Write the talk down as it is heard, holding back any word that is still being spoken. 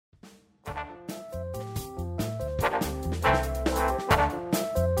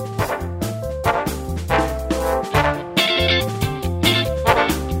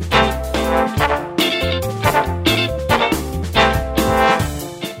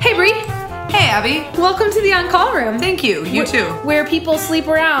Abby. Welcome to the On-Call Room. Thank you. You too. Where people sleep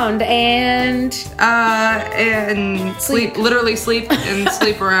around and sleep, literally sleep and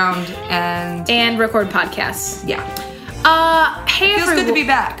sleep around and record podcasts. Yeah. Hey, feels good to be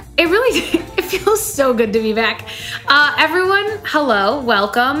back. It feels so good to be back. Everyone, hello,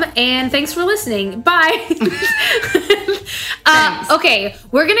 welcome, and thanks for listening. Bye. Okay,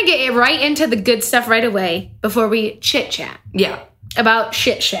 we're gonna get right into the good stuff right away before we chit chat. Yeah. About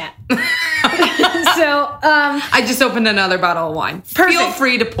shit chat. I just opened another bottle of wine. Perfect. Feel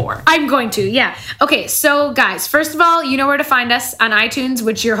free to pour. I'm going to, yeah. Okay, so guys, first of all, you know where to find us on iTunes,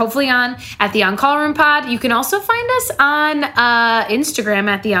 which you're hopefully on, at the On-Call Room Pod. You can also find us on Instagram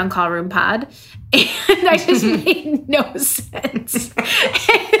at the On-Call Room Pod. And I just made no sense.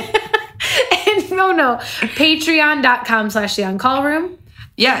 No. Patreon.com/the On-Call Room.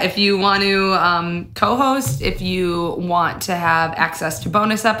 Yeah, if you want to co-host, if you want to have access to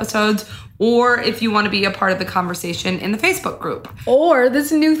bonus episodes, or if you want to be a part of the conversation in the Facebook group. Or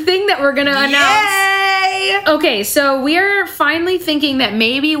this new thing that we're going to announce. Yay! Okay, so we are finally thinking that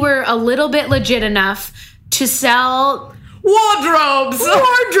maybe we're a little bit legit enough to sell wardrobes.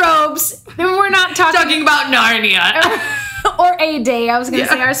 And we're not talking about Narnia. Or A Day. I was going to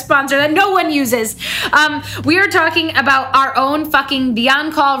say our sponsor that no one uses. We are talking about our own fucking The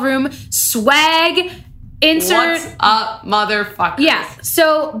On-Call Room swag. What's up, motherfuckers? Yeah.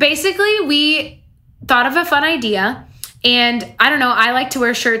 So basically, we thought of a fun idea. And I don't know, I like to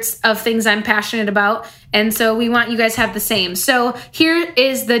wear shirts of things I'm passionate about. And so we want you guys to have the same. So here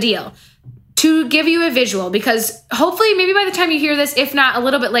is the deal. To give you a visual, because hopefully maybe by the time you hear this, if not a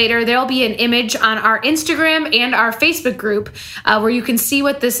little bit later, there'll be an image on our Instagram and our Facebook group where you can see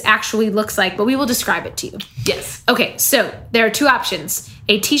what this actually looks like, but we will describe it to you. Yes. Okay, so there are two options,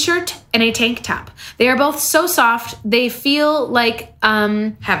 a t-shirt and a tank top. They are both so soft, they feel like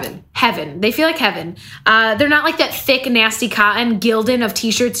heaven. They feel like heaven. They're not like that thick, nasty cotton Gildan of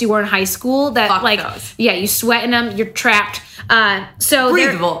t-shirts you wore in high school that Fuck like those. Yeah, you sweat in them, you're trapped. So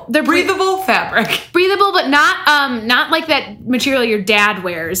breathable. They're breathable fabric. Breathable, but not like that material your dad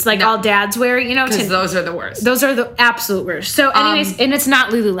wears, like all dads wear, you know. Because those are the worst. Those are the absolute worst. So anyways, and it's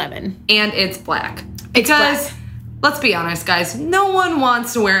not Lululemon. And it's black. Because, let's be honest, guys, no one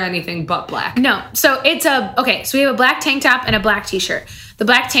wants to wear anything but black. No. So it's so we have a black tank top and a black t-shirt. The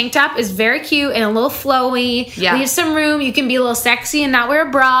black tank top is very cute and a little flowy. Yeah. Leaves some room. You can be a little sexy and not wear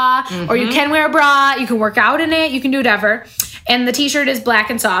a bra. Or you can wear a bra. You can work out in it. You can do whatever. And the t-shirt is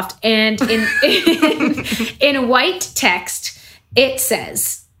black and soft. And in white text, it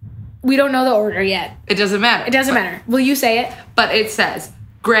says, we don't know the order yet. It doesn't matter. It doesn't matter. Will you say it? But it says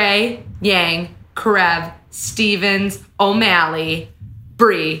Gray, Yang, Karev, Stevens, O'Malley,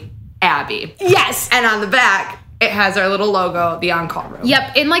 Bree, Abby. Yes. And on the back, it has our little logo, the On-Call Room.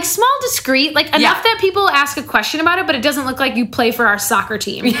 Yep. In like small, discreet, like enough that people ask a question about it, but it doesn't look like you play for our soccer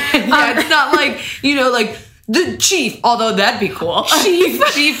team. It's not like, like the Chief, although that'd be cool.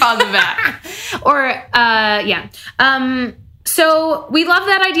 Chief on the back. Or, so we love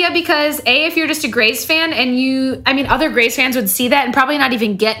that idea because A, if you're just a Grays fan and other Grays fans would see that and probably not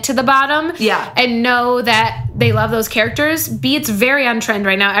even get to the bottom. Yeah. And know that they love those characters. B, it's very on trend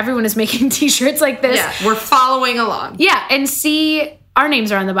right now. Everyone is making t-shirts like this. Yeah, we're following along. Yeah, and C, our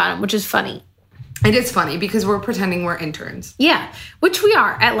names are on the bottom, which is funny. It is funny because we're pretending we're interns. Yeah, which we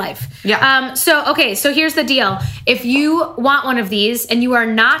are at Life. Yeah. So here's the deal. If you want one of these and you are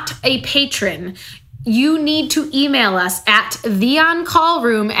not a patron, you need to email us at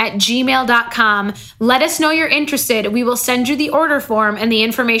theoncallroom@gmail.com. Let us know you're interested. We will send you the order form and the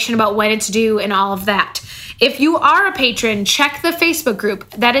information about when it's due and all of that. If you are a patron, check the Facebook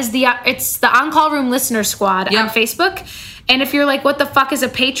group. That is it's the On-Call Room Listener Squad on Facebook. And if you're like, what the fuck is a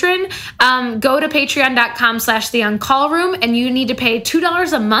patron? Go to patreon.com/theoncallroom and you need to pay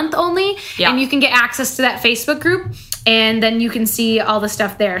 $2 a month only. Yeah. And you can get access to that Facebook group. And then you can see all the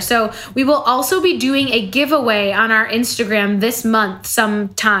stuff there. So we will also be doing a giveaway on our Instagram this month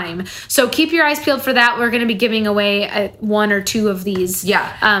sometime. So keep your eyes peeled for that. We're going to be giving away one or two of these.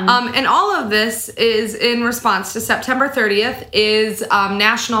 Yeah. And all of this is in response to September 30th is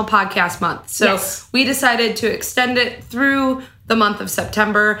National Podcast Month. So we decided to extend it through the month of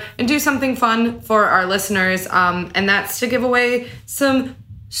September and do something fun for our listeners. And that's to give away some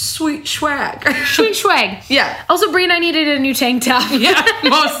sweet swag. Sweet swag. Yeah. Also, Brie and I needed a new tank top. Yeah,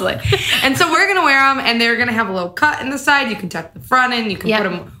 mostly. And so we're going to wear them, and they're going to have a little cut in the side. You can tuck the front in. You can put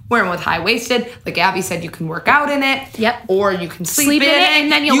them wear them with high-waisted. Like Abby said, you can work out in it. Yep. Or you can sleep in it.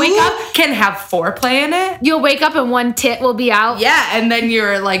 And then you'll wake up. You can have foreplay in it. You'll wake up and one tit will be out. Yeah, and then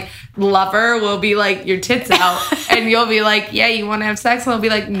your like lover will be like, your tits out. And you'll be like, yeah, you want to have sex? And they'll be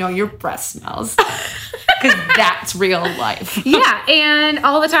like, no, your breath smells. Because that's real life. Yeah, and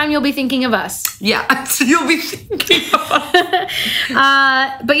all the time you'll be thinking of us. Yeah, so you'll be thinking of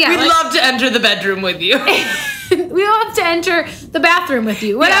us. But yeah. We'd love to enter the bedroom with you. We love to enter the bathroom with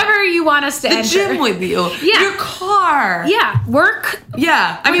you. Whatever you want us to enter. The gym with you. Yeah. Your car. Yeah. Work.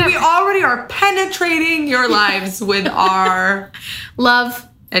 Yeah. I mean, we already are penetrating your lives with our love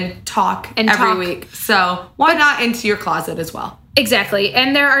and talk every week. So why not into your closet as well? Exactly.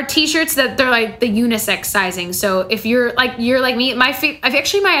 And there are t-shirts that they're like the unisex sizing. So if you're like me, my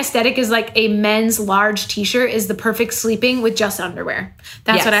aesthetic is like a men's large t-shirt is the perfect sleeping with just underwear.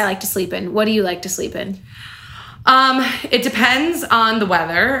 That's what I like to sleep in. What do you like to sleep in? It depends on the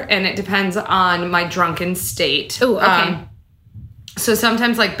weather and it depends on my drunken state. Oh, okay. So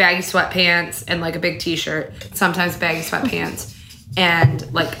sometimes like baggy sweatpants and like a big t-shirt, sometimes baggy sweatpants and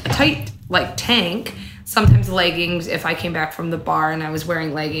like a tight like tank, sometimes leggings if I came back from the bar and I was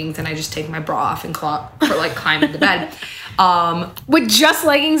wearing leggings and I just take my bra off and climb into bed. With just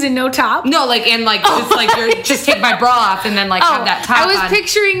leggings and no top? No, like and like just take my bra off and then like have that top on. I was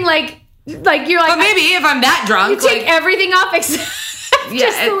picturing like you're like, but maybe if I'm that drunk, you take everything off except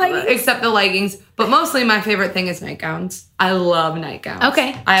the leggings. Except the leggings. But mostly my favorite thing is nightgowns. I love nightgowns.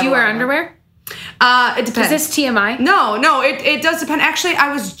 Okay. Do you wear underwear? It depends. Is this TMI? No, it does depend. Actually,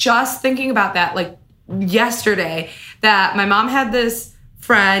 I was just thinking about that like yesterday that my mom had this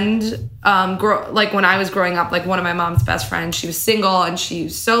friend like when I was growing up, like one of my mom's best friends. She was single and she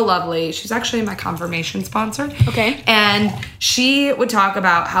was so lovely. She was actually my confirmation sponsor. Okay. And she would talk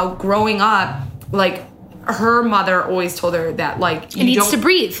about how growing up, like her mother always told her that like it needs to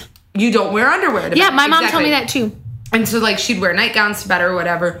breathe. You don't wear underwear to bed. My mom told me that too. And so like she'd wear nightgowns to bed or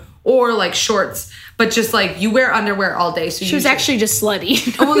whatever, or like shorts. But just like you wear underwear all day, so she was actually just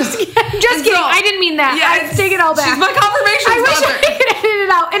slutty. Oh, just kidding. I didn't mean that. Yeah, I take it all back. She's my confirmation sponsor. I wish I could edit it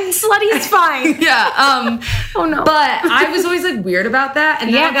out. And slutty is fine. Yeah. Oh no. But I was always like weird about that,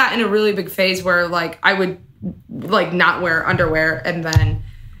 and then I got in a really big phase where like I would like not wear underwear and then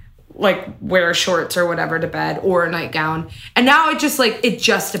like wear shorts or whatever to bed or a nightgown. And now it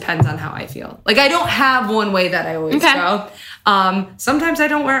just depends on how I feel. Like I don't have one way that I always go. Sometimes I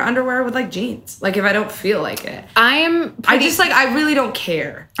don't wear underwear with like jeans. Like if I don't feel like it. I really don't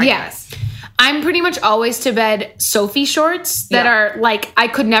care. I guess. I'm pretty much always to bed Sophie shorts that are like, I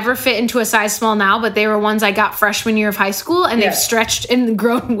could never fit into a size small now, but they were ones I got freshman year of high school and they've stretched and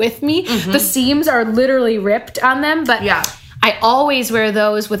grown with me. Mm-hmm. The seams are literally ripped on them, but I always wear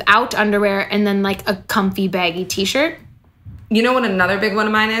those without underwear and then like a comfy baggy t-shirt. You know what another big one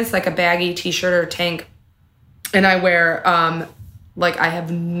of mine is? Like a baggy t-shirt or tank. And I wear, I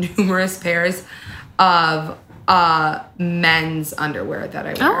have numerous pairs of men's underwear that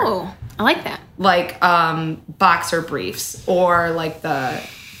I wear. Oh, I like that. Like boxer briefs or like the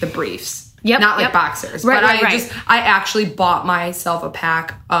briefs. Yep. Not like boxers. Right, but I actually bought myself a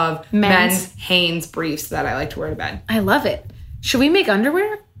pack of men's Hanes briefs that I like to wear to bed. I love it. Should we make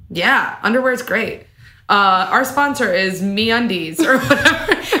underwear? Yeah, underwear is great. Our sponsor is MeUndies or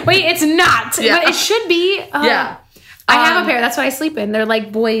whatever. Wait, it's not. Yeah. But it should be. Yeah. I have a pair. That's what I sleep in. They're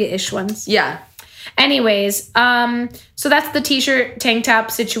like boyish ones. Yeah. Anyways, so that's the t-shirt, tank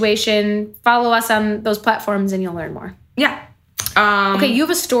top situation. Follow us on those platforms and you'll learn more. Yeah. Okay, you have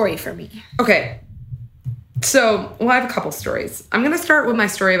a story for me. Okay. So, I have a couple stories. I'm going to start with my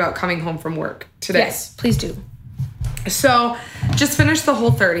story about coming home from work today. Yes, please do. So, just finished the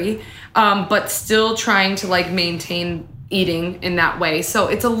Whole30, but still trying to like maintain eating in that way. So,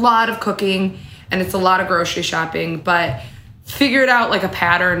 it's a lot of cooking and it's a lot of grocery shopping, but figured out like a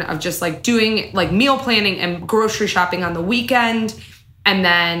pattern of just like doing like meal planning and grocery shopping on the weekend and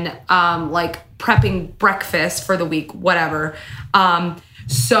then like prepping breakfast for the week, whatever.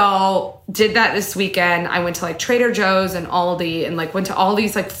 So did that this weekend. I went to like Trader Joe's and Aldi and like went to all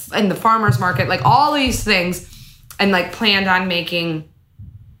these like in the farmer's market, like all these things and like planned on making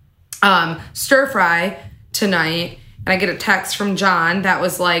stir fry tonight. And I get a text from John that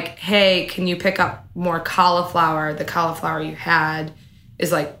was like, hey, can you pick up more cauliflower? The cauliflower you had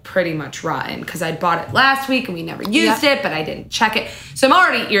is like pretty much rotten because I bought it last week and we never used it, but I didn't check it. So I'm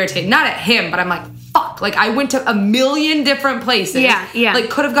already irritated, not at him, but I'm like, fuck. Like I went to a million different places. Yeah.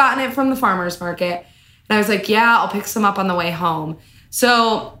 Like could have gotten it from the farmer's market. And I was like, yeah, I'll pick some up on the way home.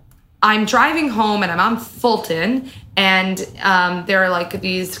 So I'm driving home and I'm on Fulton, and there are like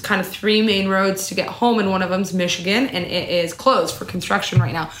these kind of 3 main roads to get home, and one of them's Michigan, and it is closed for construction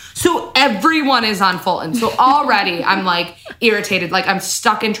right now. So everyone is on Fulton. So already I'm like irritated. Like I'm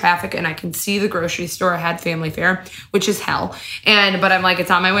stuck in traffic, and I can see the grocery store ahead, Family Fare, which is hell. But I'm like,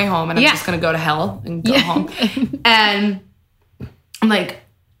 it's on my way home, and I'm just gonna go to hell and go home. And I'm like,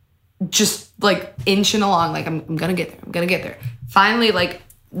 just like inching along, like I'm gonna get there. Finally, like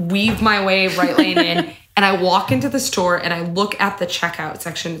weave my way right lane in, and I walk into the store and I look at the checkout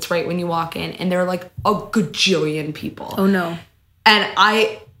section. It's right when you walk in, and there are like a gajillion people. Oh no. And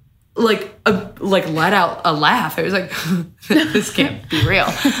I like let out a laugh. I was like, this can't be real.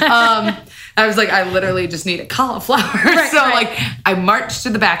 I was like, I literally just need a cauliflower. Right, like I marched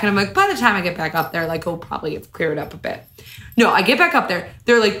to the back, and I'm like, by the time I get back up there, like it'll probably have cleared up a bit. No, I get back up there.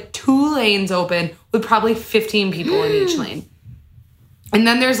 There are like 2 lanes open with probably 15 people in each lane. And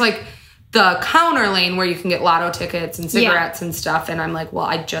then there's like the counter lane where you can get lotto tickets and cigarettes and stuff. And I'm like, well,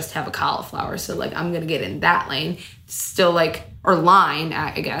 I just have a cauliflower. So like, I'm going to get in that lane. Still like, or line,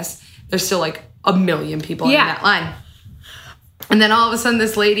 I guess. There's still like a million people in that line. And then all of a sudden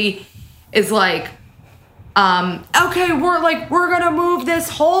this lady is like, okay, we're going to move this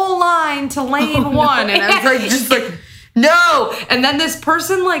whole line to lane 1. And I was like, just like, no. And then this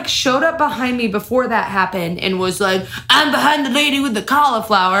person like showed up behind me before that happened and was like, I'm behind the lady with the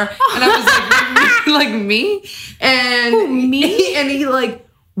cauliflower. And I was like, like me? And me? And he like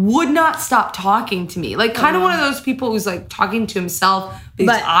would not stop talking to me. Like kind of one of those people who's like talking to himself,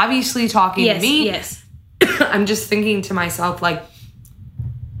 but he's obviously talking to me. Yes. I'm just thinking to myself like,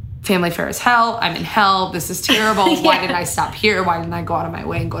 Family Fare is hell. I'm in hell. This is terrible. Why did I stop here? Why didn't I go out of my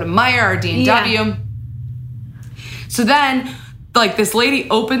way and go to Meijer or D&W? Yeah. So then, like, this lady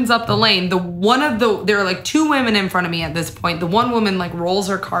opens up the lane. There are, like, 2 women in front of me at this point. The one woman, like, rolls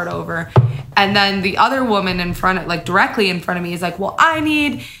her cart over. And then the other woman in front of, like, directly in front of me is like, well, I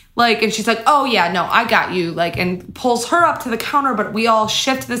need, like, and she's like, oh, yeah, no, I got you. Like, and pulls her up to the counter, but we all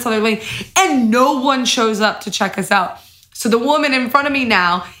shift to this other lane. And no one shows up to check us out. So the woman in front of me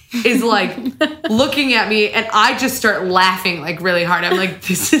now is like looking at me, and I just start laughing like really hard. I'm like,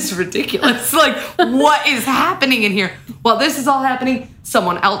 this is ridiculous. Like, what is happening in here? While this is all happening,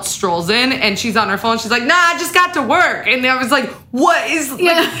 someone else strolls in and she's on her phone. She's like, nah, I just got to work. And I was like, what is,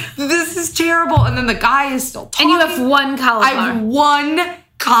 like, this is terrible. And then the guy is still talking. And you have 1 cauliflower. I have 1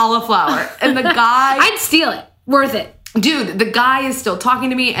 cauliflower. And the guy. I'd steal it. Worth it. Dude, the guy is still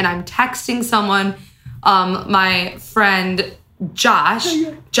talking to me, and I'm texting someone, my friend Josh,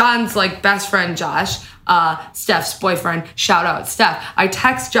 John's like best friend Josh, Steph's boyfriend, shout out Steph. I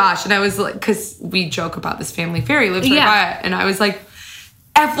text Josh, and I was like, because we joke about this Family Fare, he lives right by it, and I was like,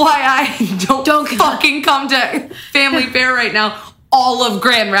 FYI, don't fucking come to Family Fare right now. All of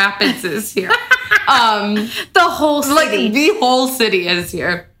Grand Rapids is here. The whole city. Like, the whole city is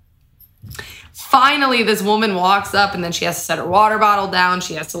here. Finally, this woman walks up, and then she has to set her water bottle down.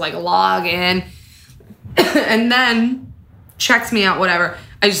 She has to, like, log in. And then checks me out, whatever.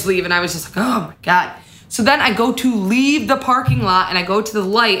 I just leave, and I was just like, oh, my God. So then I go to leave the parking lot, and I go to the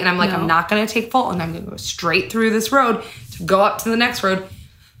light, and I'm like, I'm not going to take Fulton. I'm going to go straight through this road to go up to the next road.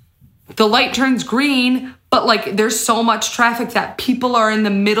 The light turns green, but, like, there's so much traffic that people are in the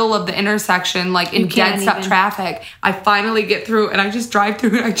middle of the intersection, like, in dead stop traffic. I finally get through, and I just drive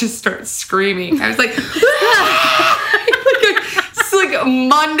through, and I just start screaming. I was like, it's like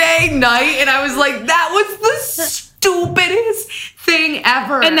Monday night, and I was like, that was the stupidest thing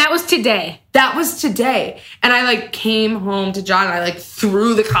ever. And that was today. That was today. And I, like, came home to John, and I, like,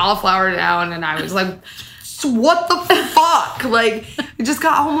 threw the cauliflower down, and I was like, what the fuck? Like, I just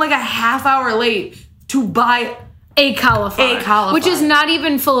got home, like, a half hour late to buy a cauliflower. Which is not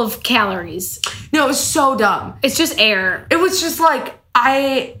even full of calories. No, it was so dumb. It's just air. It was just like,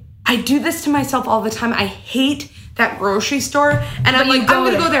 I do this to myself all the time. I hate that grocery store. And I'm like, I'm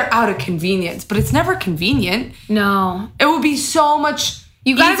going to go there out of convenience. But it's never convenient. No. It would be so much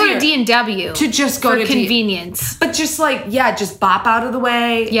You got to go to D&W. To just go to convenience. But just like, just bop out of the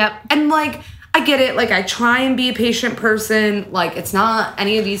way. Yep. And like, I get it. Like, I try and be a patient person. Like, it's not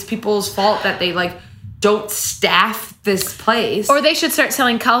any of these people's fault that they, like, don't staff this place. Or they should start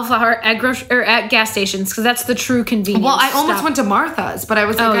selling cauliflower at gas stations, because that's the true convenience. Well, I almost went to Martha's, but I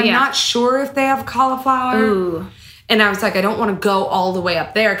was like, I'm not sure if they have cauliflower. Ooh. And I was like, I don't want to go all the way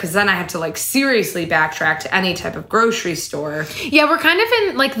up there, because then I have to, like, seriously backtrack to any type of grocery store. Yeah, we're kind of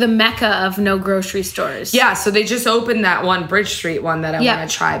in, like, the mecca of no grocery stores. Yeah, so they just opened that one Bridge Street one that I want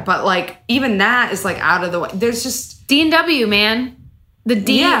to try. But, like, even that is, like, out of the way. There's just... D&W, man. The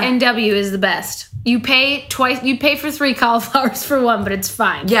D&W is the best. You pay twice. You pay for 3 cauliflowers for 1, but it's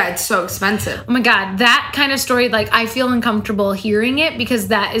fine. Yeah, it's so expensive. Oh my God, that kind of story, like, I feel uncomfortable hearing it because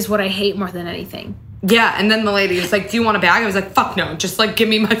that is what I hate more than anything. Yeah, and then the lady was like, do you want a bag? I was like, fuck no, just like give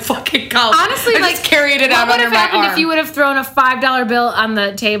me my fucking cauliflower. Honestly, I like, just carried it out under my arm. What would have happened if you would have thrown a $5 bill on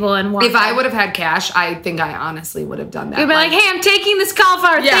the table and walked If I out? would have had cash, I think I honestly would have done that. You'd be like, hey, I'm taking this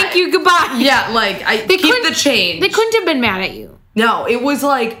cauliflower. Yeah. Thank you, goodbye. Yeah, like, keep the change. They couldn't have been mad at you. No, it was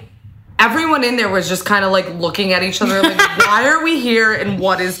like, everyone in there was just kind of like looking at each other like, why are we here and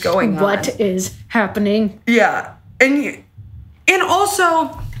what is going on? What is happening? Yeah. And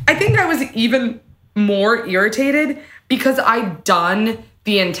also, I think I was even more irritated because I'd done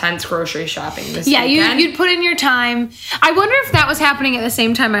the intense grocery shopping this weekend. Yeah, you'd put in your time. I wonder if that was happening at the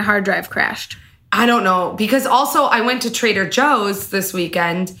same time my hard drive crashed. I don't know. Because also I went to Trader Joe's this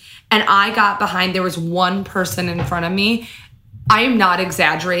weekend and I got behind. There was one person in front of me. I am not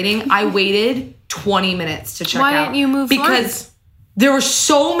exaggerating. I waited 20 minutes to check out. Why didn't you move Because lines? there were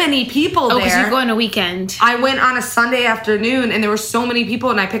so many people there. Oh, because you're going a weekend. I went on a Sunday afternoon and there were so many people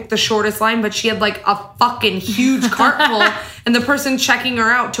and I picked the shortest line, but she had like a fucking huge cart full and the person checking her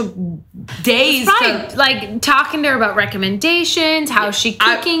out took days. Probably like talking to her about recommendations, how's she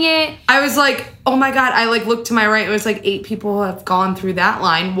cooking it. I was like, oh my God, I like looked to my right. It was like 8 people have gone through that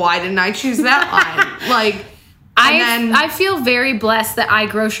line. Why didn't I choose that line? Like, I feel very blessed that I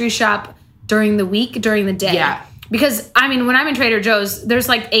grocery shop during the week, during the day. Yeah. Because, I mean, when I'm in Trader Joe's, there's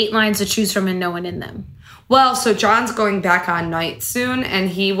like 8 lines to choose from and no one in them. Well, so John's going back on night soon, and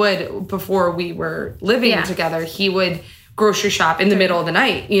he would, before we were living together, he would grocery shop in the middle of the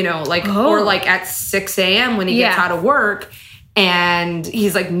night, you know, like, or like at 6 a.m. when he gets out of work, and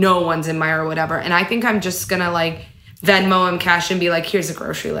he's like, no one's in my or whatever. And I think I'm just gonna like Venmo him cash and be like, here's a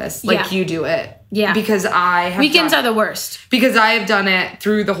grocery list. Like, you do it. Yeah. Because I have Weekends are the worst. Because I have done it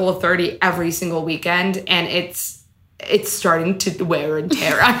through the whole 30 every single weekend, and it's starting to wear and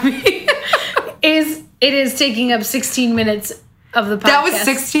tear on me. It is taking up 16 minutes of the podcast. That was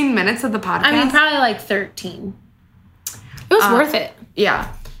 16 minutes of the podcast? I mean, probably like 13. It was worth it.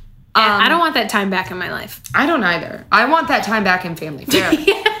 Yeah. And I don't want that time back in my life. I don't either. I want that time back in family fare.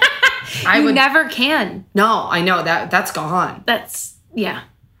 You never can. No, I know. That's gone. That's, yeah.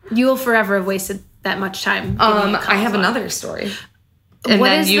 You will forever have wasted that much time. I have another story. And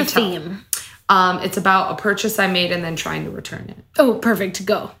what is the theme? It's about a purchase I made and then trying to return it. Oh, perfect.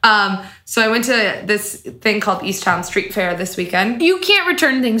 Go. So I went to this thing called Easttown Street Fair this weekend. You can't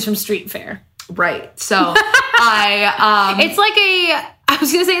return things from street fair. Right. So it's like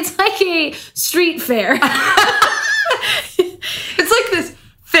it's like a street fair. It's like this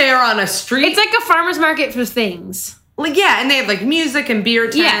fair on a street. It's like a farmer's market for things. Like, yeah, and they have like music and beer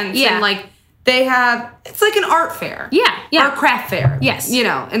tents and like they have, it's like an art fair. Yeah. Or a craft fair. Yes. You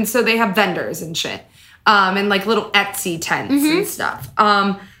know, and so they have vendors and shit. And like little Etsy tents and stuff.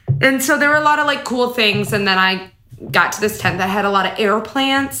 And so there were a lot of like cool things. And then I got to this tent that had a lot of air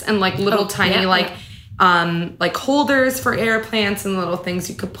plants and like little tiny like holders for air plants and little things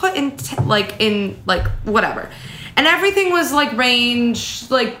you could put in like whatever. And everything was like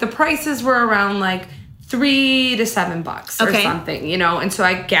like the prices were around like $3 to $7 or something, you know? And so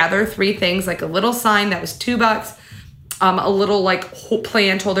I gathered 3 things, like a little sign that was $2, a little like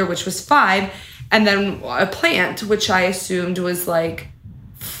plant holder, which was $5, and then a plant, which I assumed was like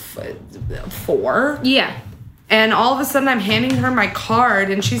 $4. Yeah. And all of a sudden I'm handing her my card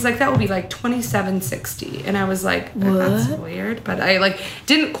and she's like, that would be like $27.60. And I was like, that's weird. But I like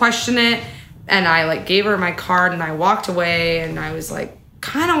didn't question it. And I like gave her my card and I walked away and I was like,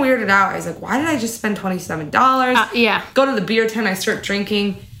 kind of weirded out. I was like, why did I just spend $27? Yeah. Go to the beer tent. I start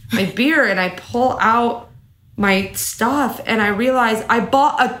drinking my beer and I pull out my stuff and I realize I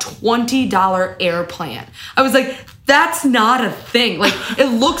bought a $20 air plant. I was like, that's not a thing. Like, it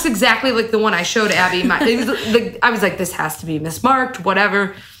looks exactly like the one I showed Abby. I was like, this has to be mismarked,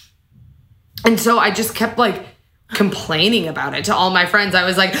 whatever. And so I just kept like complaining about it to all my friends. I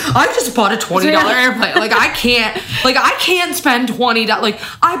was like, I just bought a $20 airplane. Like, I can't spend $20. Like,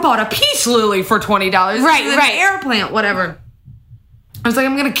 I bought a peace lily for $20. Right. An air plant, whatever. I was like,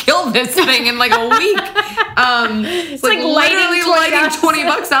 I'm gonna kill this thing in like a week. It's like literally lighting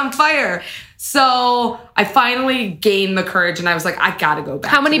 $20 on fire. So I finally gained the courage, and I was like, I gotta go back.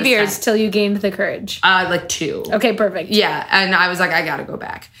 How many beers till you gained the courage? Like 2. Okay, perfect. Yeah, and I was like, I gotta go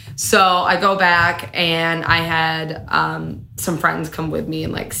back. So I go back, and I had some friends come with me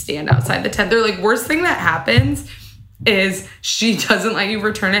and like stand outside the tent. They're like, worst thing that happens is she doesn't let you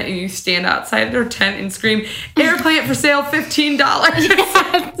return it, and you stand outside their tent and scream, "Air plant for sale,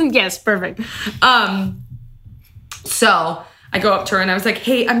 $15." Yes, perfect. So I go up to her and I was like,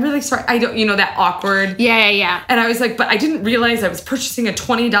 hey, I'm really sorry. I don't, that awkward. Yeah. And I was like, but I didn't realize I was purchasing a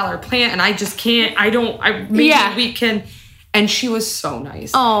 $20 plant and I just can't, maybe we can. And she was so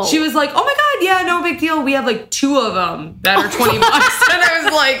nice. Oh. She was like, oh my God, yeah, no big deal. We have like 2 of them that are $20. And I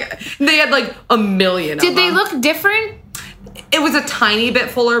was like, they had like a million of them. Did they look different? It was a tiny bit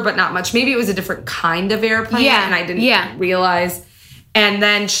fuller, but not much. Maybe it was a different kind of airplane. Yeah. And I didn't realize. And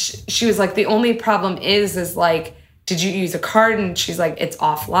then she was like, the only problem is like, did you use a card? And she's like, it's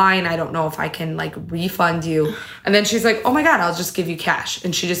offline. I don't know if I can like refund you. And then she's like, oh my God, I'll just give you cash.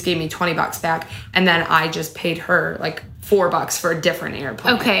 And she just gave me $20 back. And then I just paid her like $4 for a different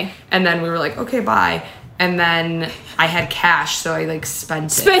airplane. Okay. And then we were like, okay, bye. And then I had cash, so I like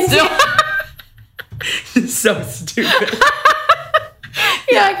spent it. So stupid.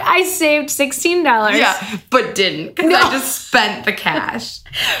 You're like, I saved $16. Yeah, but didn't, because I just spent the cash.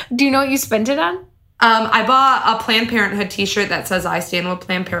 Do you know what you spent it on? I bought a Planned Parenthood t-shirt that says I stand with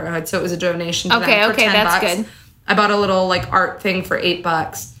Planned Parenthood, so it was a donation to them for $10. That's good. I bought a little like art thing for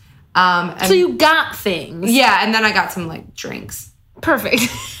 $8. And, so you got things. Yeah, and then I got some like drinks. Perfect.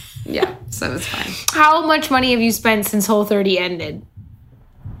 Yeah, so it was fine. How much money have you spent since Whole30 ended?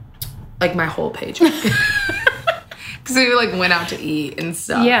 Like my whole paycheck. Because we like went out to eat and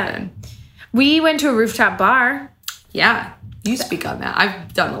stuff. Yeah. And we went to a rooftop bar. Yeah. You speak on that.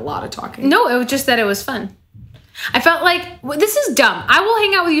 I've done a lot of talking. No, it was just that it was fun. I felt like, this is dumb. I will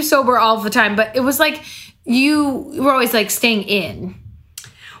hang out with you sober all the time, but it was like you were always like staying in.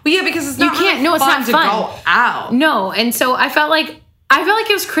 Well, yeah, because it's not it's not fun to go out. No, and so I felt like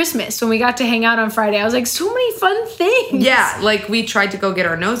it was Christmas when we got to hang out on Friday. I was like, so many fun things. Yeah, like we tried to go get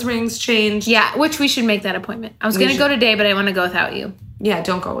our nose rings changed. Yeah, which we should make that appointment. I was going to go today, but I want to go without you. Yeah,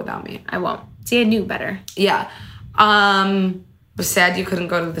 don't go without me. I won't. See, I knew better. Yeah. Was sad you couldn't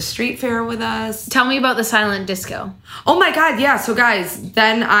go to the street fair with us. Tell me about the silent disco. Oh my God, yeah. So guys,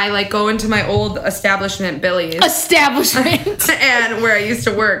 then I like go into my old establishment, Billy's. And where I used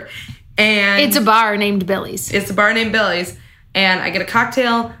to work. And it's a bar named Billy's. It's a bar named Billy's. And I get a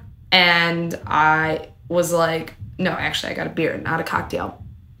cocktail and I was like, no, actually I got a beer, not a cocktail.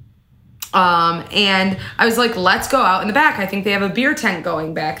 And I was like, let's go out in the back. I think they have a beer tent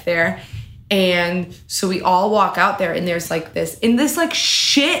going back there. And so we all walk out there and there's like this, in this like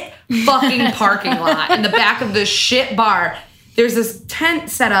shit fucking parking lot in the back of this shit bar, there's this tent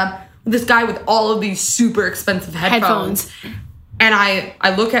set up with this guy with all of these super expensive headphones. And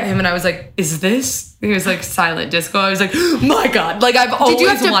I look at him and I was like, is this? And he was like, silent disco. I was like, my God. Like I've always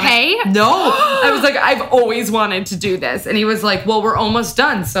wanted. Did you have to pay? No. I was like, I've always wanted to do this. And he was like, well, we're almost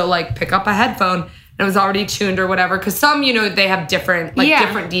done. So like pick up a headphone. And it was already tuned or whatever. Because some, they have different,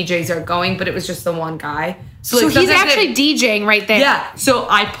 different DJs are going, but it was just the one guy. So he's actually DJing right there. Yeah. So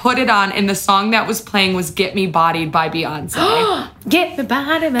I put it on and the song that was playing was Get Me Bodied by Beyonce. Get Me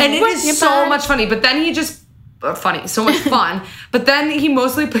Bodied. And it is so much funny. But then he just, so much fun. But then he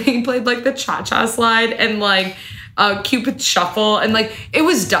mostly played like the cha-cha slide and like Cupid Shuffle. And like, it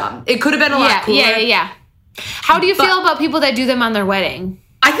was dumb. It could have been a lot cooler. Yeah. How do you feel about people that do them on their wedding?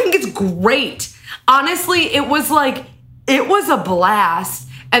 I think it's great. Honestly, it was a blast.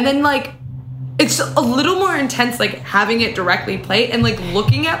 And then like, it's a little more intense, like having it directly play and like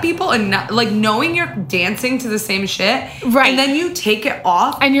looking at people and not, like knowing you're dancing to the same shit. Right. And then you take it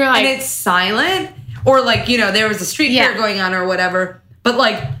off and you're like, and it's silent or like, there was a street fair going on or whatever. But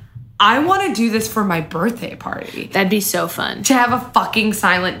like, I want to do this for my birthday party. That'd be so fun. To have a fucking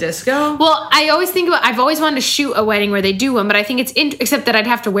silent disco. Well, I've always wanted to shoot a wedding where they do one, but I think it's, except that I'd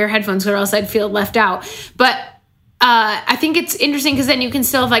have to wear headphones or else I'd feel left out. But I think it's interesting because then you can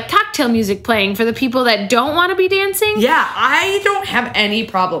still have like cocktail music playing for the people that don't want to be dancing. Yeah, I don't have any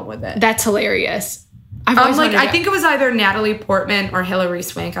problem with it. That's hilarious. I think it was either Natalie Portman or Hilary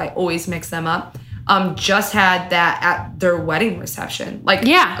Swank. I always mix them up. Just had that at their wedding reception,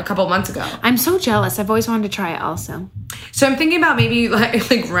 a couple months ago. I'm so jealous. I've always wanted to try it also. So I'm thinking about maybe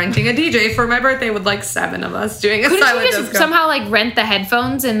like renting a DJ for my birthday with like 7 of us doing a silent disco. Just somehow like rent the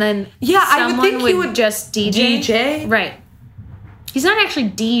headphones and then I would think he would just DJ. Right. He's not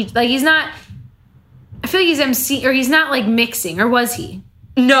actually DJ. Like he's not. I feel like he's MC or he's not like mixing or was he?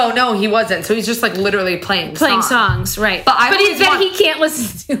 No, he wasn't. So he's just like literally playing songs, right? But he can't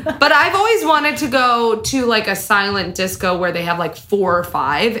listen to them. But I've always wanted to go to like a silent disco where they have like 4 or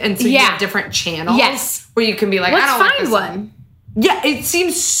 5, and so you have different channels. Yes, where you can be like, let's I don't find one. Yeah, it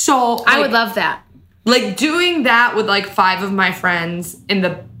seems so. I would love that. Like doing that with like 5 of my friends in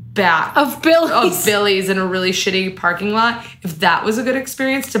the back of Billy's in a really shitty parking lot. If that was a good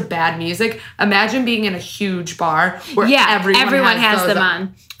experience to bad music, imagine being in a huge bar where everyone has them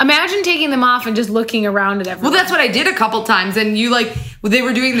on. Imagine taking them off and just looking around at everyone. Well, that's what I did a couple times. And they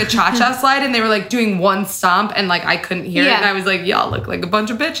were doing the cha-cha slide and they were like doing one stomp and like I couldn't hear it. And I was like, y'all look like a bunch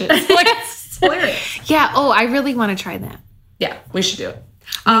of bitches. Like, it's hilarious. Yeah. Oh, I really want to try that. Yeah, we should do it.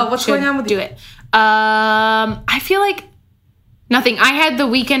 What's going on with you? Do it. I feel like nothing. I had the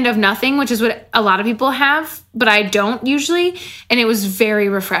weekend of nothing, which is what a lot of people have, but I don't usually. And it was very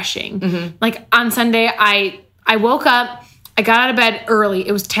refreshing. Mm-hmm. Like on Sunday, I woke up, I got out of bed early.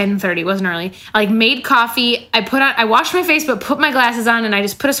 It was 10:30. It wasn't early. I made coffee. I washed my face, but put my glasses on and I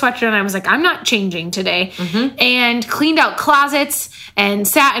just put a sweatshirt on. I was like, I'm not changing today. Mm-hmm. And cleaned out closets and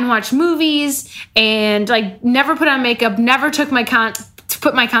sat and watched movies and never put on makeup, never took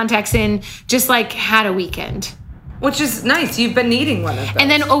put my contacts in, just had a weekend. Which is nice. You've been needing one of those.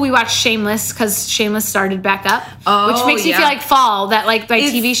 And then, we watched Shameless because Shameless started back up. Oh, which makes me feel like fall, that my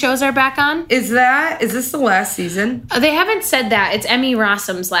TV shows are back on. Is this the last season? They haven't said that. It's Emmy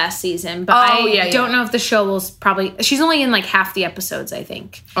Rossum's last season. But I don't know if the show will she's only in half the episodes, I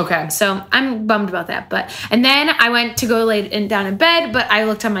think. Okay. So I'm bummed about that. And then I went to go lay down in bed, but I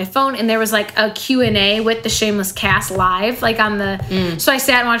looked on my phone and there was a Q&A with the Shameless cast live, on the, so I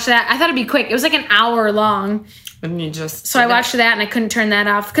sat and watched that. I thought it'd be quick. It was an hour long. And so I watched that and I couldn't turn that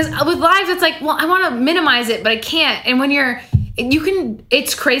off because with live it's I want to minimize it but I can't. And when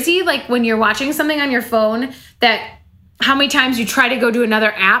it's crazy when you're watching something on your phone that how many times you try to go to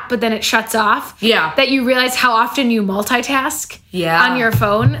another app but then it shuts off. Yeah. That you realize how often you multitask. Yeah. On your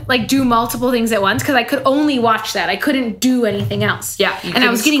phone, do multiple things at once because I could only watch that. I couldn't do anything else. Yeah. And I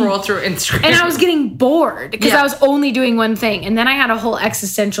was scroll through Instagram. And I was getting bored because I was only doing one thing. And then I had a whole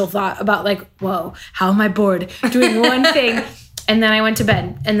existential thought about whoa, how am I bored doing one thing? And then I went to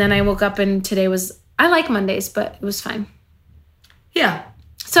bed. And then I woke up and today I like Mondays, but it was fine. Yeah.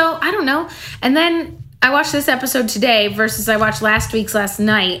 So I don't know. And then I watched this episode today versus I watched last week's last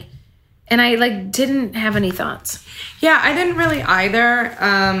night. And I didn't have any thoughts. Yeah, I didn't really either.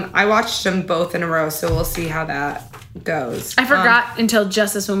 I watched them both in a row, so we'll see how that goes. I forgot until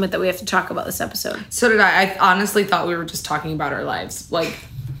just this moment that we have to talk about this episode. So did I. I honestly thought we were just talking about our lives,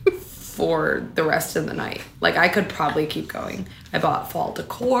 for the rest of the night. I could probably keep going. I bought fall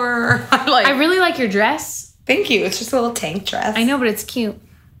decor. I really like your dress. Thank you. It's just a little tank dress. I know, but it's cute.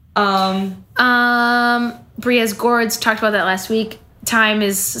 Bria's gourds, talked about that last week. Time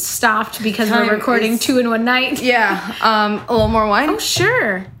is stopped because we're recording 2 in one night. Yeah. A little more wine? Oh,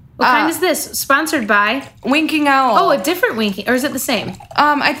 sure. What kind is this? Sponsored by? Winking Owl. Oh, a different Winking. Or is it the same?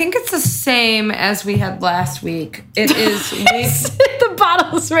 I think it's the same as we had last week. It is... The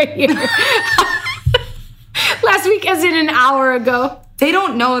bottle's right here. Last week as in an hour ago. They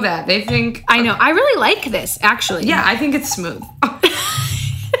don't know that. They think... I know. I really like this, actually. Yeah, I think it's smooth.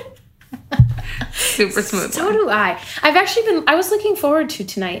 Super smooth. So do I. I was looking forward to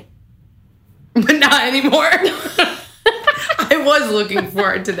tonight. But not anymore. I was looking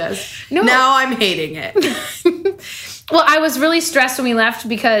forward to this. No. Now I'm hating it. Well, I was really stressed when we left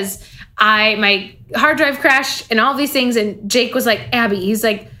because my hard drive crashed and all these things. And Jake was like, Abby, he's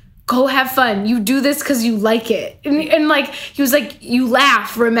like, go have fun. You do this because you like it. And he was like, you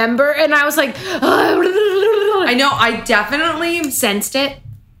laugh, remember? And I was like, I know. I definitely sensed it.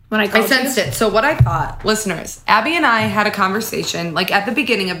 I sensed it. So what I thought, listeners, Abby and I had a conversation, at the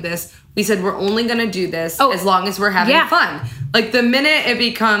beginning of this, we said we're only going to do this as long as we're having fun. The minute it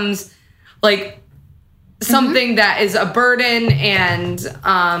becomes, something that is a burden and...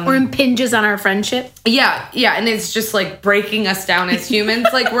 or impinges on our friendship. Yeah, and it's just, breaking us down as humans,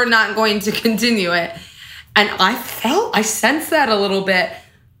 we're not going to continue it. And I sensed that a little bit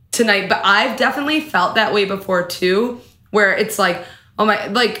tonight, but I've definitely felt that way before, too, where it's oh my,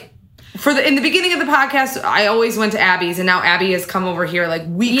 in the beginning of the podcast, I always went to Abby's, and now Abby has come over here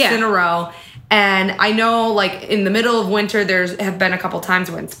weeks in a row. And I know in the middle of winter, have been a couple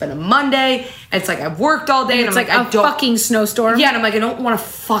times when it's been a Monday. And it's I've worked all day, and it's I'm I don't fucking snowstorm. Yeah, and I'm I don't want to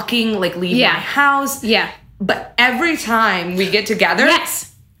fucking leave my house. Yeah. But every time we get together,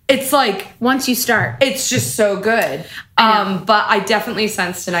 yes, it's once you start, it's just so good. But I definitely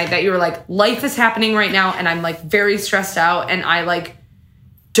sensed tonight that you were life is happening right now, and I'm very stressed out, and I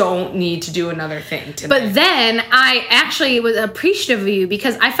don't need to do another thing tonight. But then I actually was appreciative of you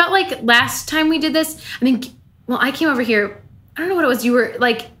because I felt last time we did this, I came over here. I don't know what it was. You were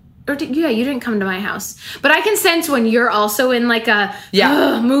you didn't come to my house, but I can sense when you're also in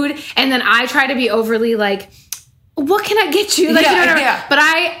a mood, and then I try to be overly what can I get you? Like, Yeah, you know, whatever. yeah. But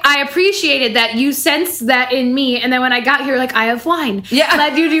I appreciated that you sensed that in me. And then when I got here, like, I have wine. Yeah.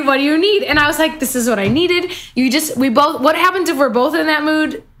 What do you need? And I was like, this is what I needed. What happens if we're both in that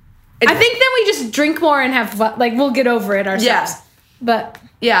mood? I think then we just drink more and have fun. Like, we'll get over it ourselves. Yeah. But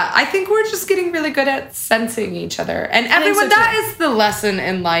yeah, I think we're just getting really good at sensing each other. And everyone, that is the lesson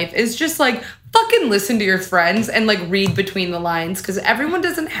in life, is just like, fucking listen to your friends and like read between the lines, because everyone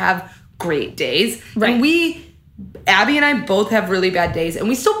doesn't have great days. Right. And Abby and I both have really bad days, and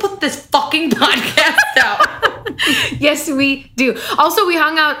we still put this fucking podcast out. Yes, we do. Also, we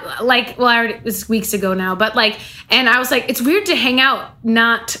hung out it was weeks ago now, but and I was like, it's weird to hang out,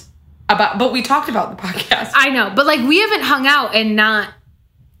 but we talked about the podcast. I know, but we haven't hung out and not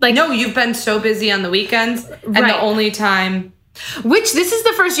no, you've been so busy on the weekends, and right. the only time. Which this is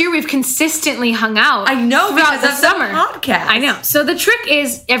the first year we've consistently hung out. I know, throughout because the of summer the podcast. I know. So the trick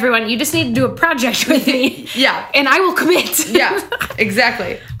is, everyone, you just need to do a project with me. Yeah. And I will commit. Yeah,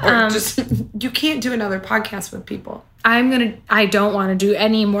 exactly. Or you can't do another podcast with people. I don't want to do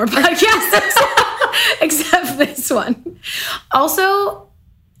any more podcasts except this one. Also,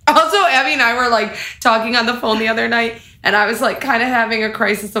 Abby and I were talking on the phone the other night, and I was kind of having a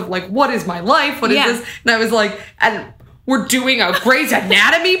crisis of what is my life? What is this? And I was and we're doing a Grey's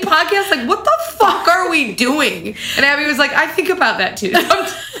Anatomy podcast? What the fuck are we doing? And Abby was I think about that too.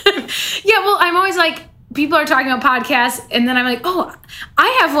 yeah, well, I'm always people are talking about podcasts, and then I'm oh,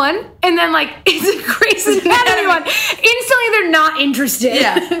 I have one. And then it's a Grey's Anatomy one. Instantly, they're not interested.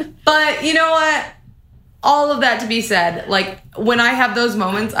 Yeah. But you know what? All of that to be said, when I have those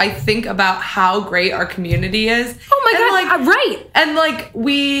moments, I think about how great our community is. Oh my God, right. And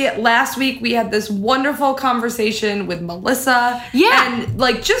last week we had this wonderful conversation with Melissa. Yeah. And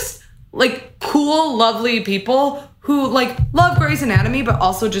just cool, lovely people who love Grey's Anatomy, but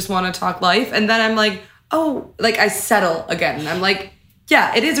also just want to talk life. And then I'm I settle again. I'm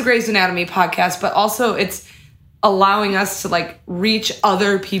yeah, it is a Grey's Anatomy podcast, but also it's allowing us to reach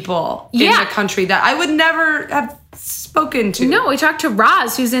other people in the country that I would never have spoken to. No, we talked to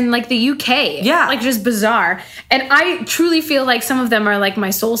Roz, who's in the UK. Yeah. Just bizarre. And I truly feel some of them are my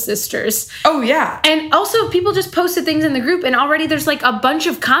soul sisters. Oh yeah. And also people just posted things in the group, and already there's a bunch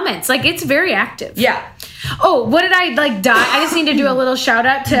of comments. It's very active. Yeah. Oh, what did I die? I just need to do a little shout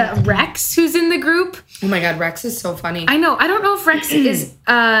out to Rex, who's in the group. Oh my God, Rex is so funny. I know. I don't know if Rex is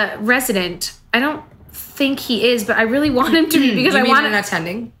a resident. I don't think he is, but I really want him to be, because I want an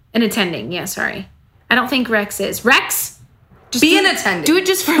attending. An attending, yeah, sorry. I don't think Rex is. Rex, just be an attending. Do it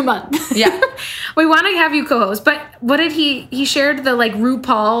just for a month. Yeah. We want to have you co-host, but what did he shared the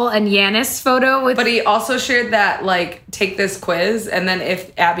RuPaul and Yanis photo with. But he also shared that take this quiz, and then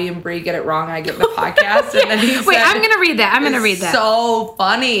if Abby and Brie get it wrong, I get the podcast. Yeah. And then he wait, I'm gonna read that. So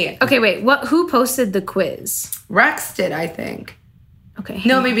funny. Okay, wait. Who posted the quiz? Rex did, I think. Okay.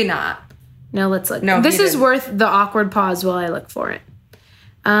 No, maybe not. No, let's look. No, this is worth the awkward pause while I look for it.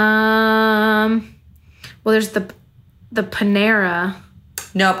 Well, there's the Panera.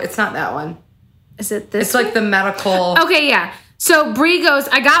 Nope, it's not that one. Is it this? It's the medical. Okay, yeah. So Brie goes,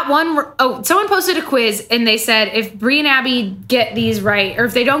 I got one. Oh, someone posted a quiz, and they said if Brie and Abby get these right, or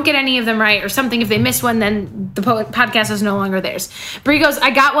if they don't get any of them right, or something, if they miss one, then the podcast is no longer theirs. Brie goes,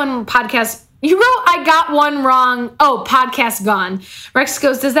 I got one podcast. You wrote, I got one wrong. Oh, podcast gone. Rex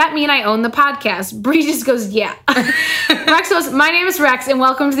goes, does that mean I own the podcast? Brie just goes, yeah. Rex goes, my name is Rex, and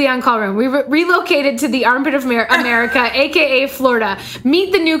welcome to the On-Call Room. We relocated to the armpit of America, a.k.a. Florida.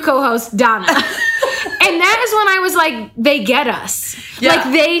 Meet the new co-host, Donna. And that is when I was they get us.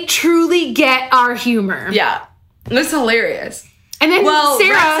 Yeah. They truly get our humor. Yeah. It's hilarious. And then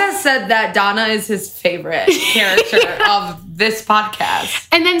Sarah Rex has said that Donna is his favorite character of this podcast.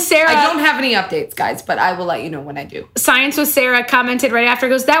 And then Sarah, I don't have any updates, guys, but I will let you know when I do. Science with Sarah commented right after,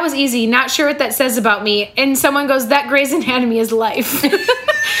 goes, that was easy. Not sure what that says about me. And someone goes, that Grey's Anatomy is life. So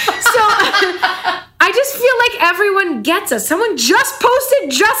I just feel everyone gets us. Someone just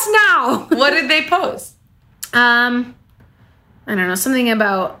posted just now. What did they post? I don't know. Something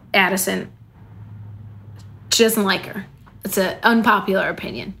about Addison. She doesn't like her. It's an unpopular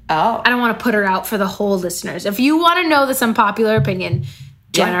opinion. Oh. I don't want to put her out for the whole listeners. If you want to know this unpopular opinion,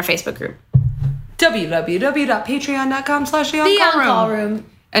 join our Facebook group. www.patreon.com/theoncallroom.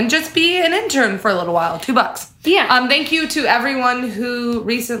 And just be an intern for a little while. $2. Yeah. Thank you to everyone who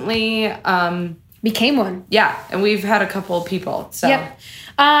recently became one. Yeah. And we've had a couple of people. So. Yep.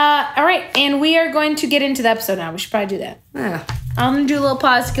 All right. And we are going to get into the episode now. We should probably do that. Yeah. I'm going to do a little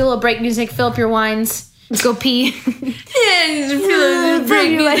pause, get a little break music, fill up your wines. Let's go pee. See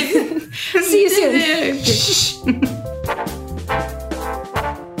you soon.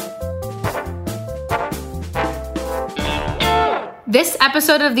 This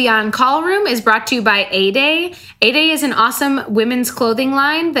episode of the On Call Room is brought to you by A-Day. A-Day is an awesome women's clothing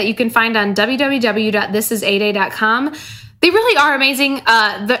line that you can find on www.thisisaday.com. They really are amazing.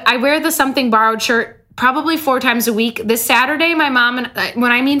 I wear the Something Borrowed shirt probably 4 times a week. This Saturday, my mom and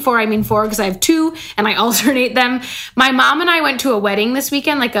when I mean 4 because I have 2 and I alternate them. My mom and I went to a wedding this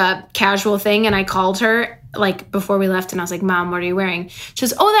weekend, like a casual thing, and I called her like before we left and I was like, Mom, what are you wearing? She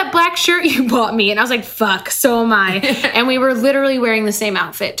goes, oh, that black shirt you bought me. And I was like, fuck, so am I. And we were literally wearing the same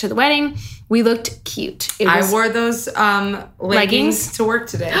outfit to the wedding. We looked cute. I wore those leggings to work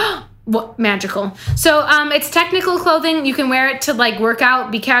today. What magical. So it's technical clothing. You can wear it to like work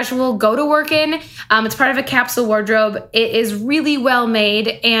out, be casual, go to work in. It's part of a capsule wardrobe. It is really well made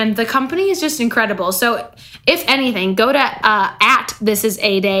and the company is just incredible. So if anything, go to at This Is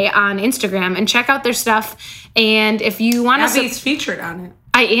A-Day on Instagram and check out their stuff. And if you want to... Abby's featured on it.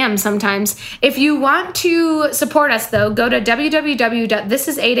 I am sometimes. If you want to support us, though, go to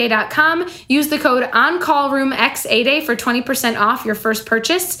www.thisisaday.com. Use the code OnCallRoomXAday for 20% off your first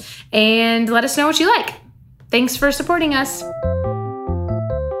purchase, and let us know what you like. Thanks for supporting us.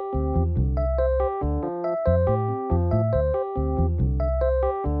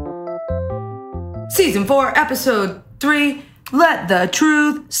 Season 4, episode 3. Let the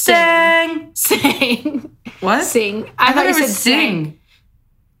truth sing. Sing. What? Sing. I thought you said sing.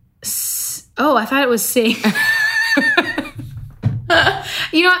 Oh, I thought it was sing. You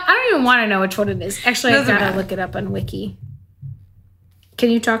know what? I don't even want to know which one it is. Actually, I've got to look it up on Wiki.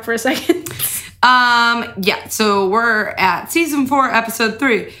 Can you talk for a second? Yeah. So we're at season 4, episode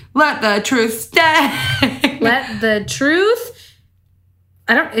 3. Let the truth stay. Let the truth.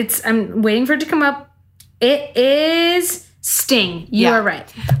 I'm waiting for it to come up. It is Sting. You are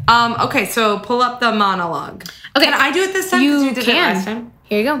right. Okay. So pull up the monologue. Okay. Can I do it this time? You did can. It last time?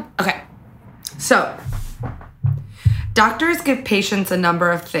 Here you go. Okay. So, doctors give patients a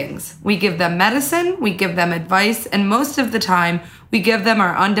number of things. We give them medicine, we give them advice, and most of the time, we give them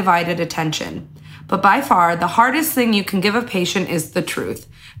our undivided attention. But by far, the hardest thing you can give a patient is the truth.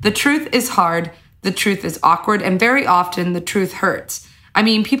 The truth is hard, the truth is awkward, and very often the truth hurts. I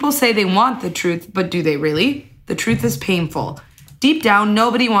mean, people say they want the truth, but do they really? The truth is painful. Deep down,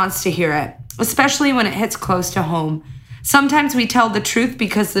 nobody wants to hear it, especially when it hits close to home. Sometimes we tell the truth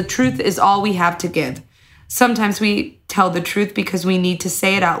because the truth is all we have to give. Sometimes we tell the truth because we need to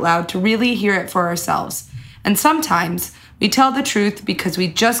say it out loud to really hear it for ourselves. And sometimes we tell the truth because we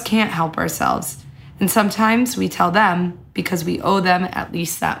just can't help ourselves. And sometimes we tell them because we owe them at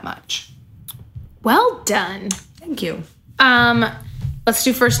least that much. Well done. Thank you. Let's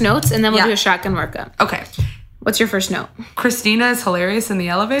do first notes and then we'll do a shotgun workup. Okay. What's your first note? Christina is hilarious in the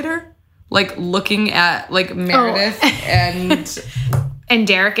elevator. Like looking at like Meredith and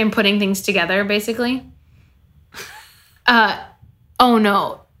Derek and putting things together, basically. Oh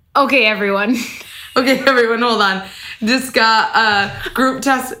no. Okay, everyone. Hold on. Just got a group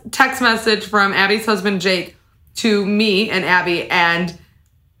text message from Abby's husband Jake to me and Abby, and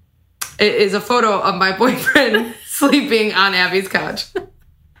it is a photo of my boyfriend sleeping on Abby's couch.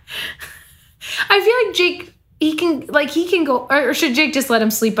 I feel like Jake. He can go, or should Jake just let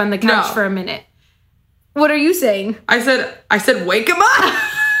him sleep on the couch for a minute? What are you saying? I said, wake him up.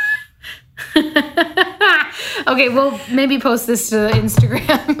 Okay, we'll maybe post this to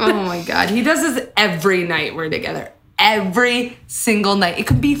Instagram. Oh my God. He does this every night we're together. Every single night. It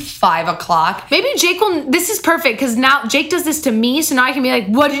could be 5 o'clock. Maybe Jake will, this is perfect because now Jake does this to me. So now I can be like,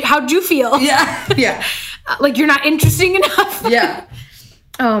 how'd you feel? Yeah. Yeah. Like you're not interesting enough. Yeah.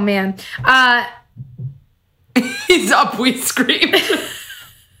 Oh man. He's up, we scream.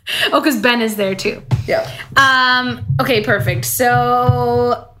 Oh, because Ben is there too. Yeah. Okay, perfect.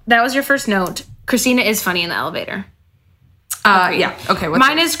 So that was your first note. Christina is funny in the elevator. Yeah. Okay.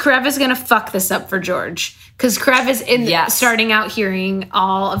 Mine is Krev is gonna fuck this up for George because Krev is starting out hearing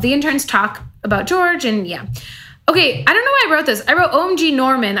all of the interns talk about George and yeah. Okay, I don't know why I wrote this. I wrote OMG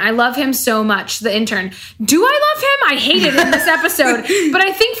Norman. I love him so much, the intern. Do I love him? I hated him this episode. But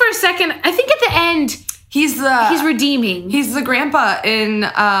I think for a second, I think at the end, he's redeeming. He's the grandpa in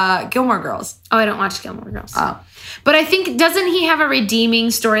Gilmore Girls. Oh, I don't watch Gilmore Girls. Oh. But I think, doesn't he have a redeeming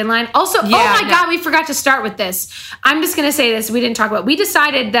storyline? Also, God, we forgot to start with this. I'm just going to say this. We didn't talk about. We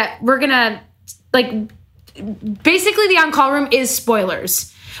decided that we're going to, basically the on-call room is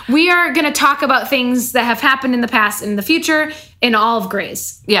spoilers. We are going to talk about things that have happened in the past and in the future in all of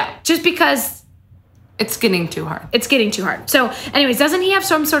Grey's. Yeah. Just because it's getting too hard. So, anyways, doesn't he have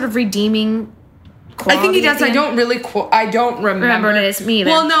some sort of redeeming quality? I think he does. I don't remember what it is. Me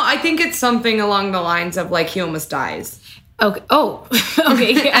either. Well, no, I think it's something along the lines of he almost dies. Okay. Oh,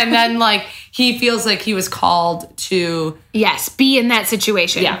 okay. And then like he feels like he was called to be in that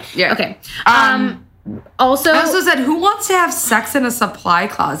situation. Yeah. Okay. Also, I also said, who wants to have sex in a supply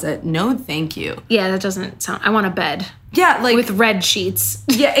closet? No, thank you. Yeah, that doesn't sound. I want a bed. Yeah, like with red sheets.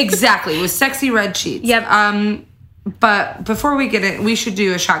 Yeah, exactly. With sexy red sheets. Yep. But before we get it, we should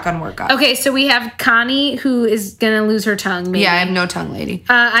do a shotgun workout. Okay, so we have Connie, who is gonna lose her tongue. Maybe. Yeah, I have no tongue, lady.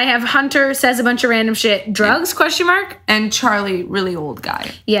 I have Hunter says a bunch of random shit. Drugs? Question mark. And Charlie, really old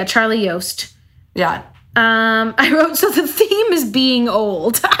guy. Yeah, Charlie Yost. Yeah. I wrote, so the theme is being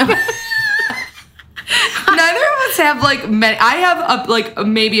old. Neither of us have like many. I have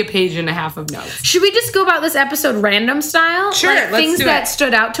maybe a page and a half of notes. Should we just go about this episode random style? Sure, like, let's things do that it.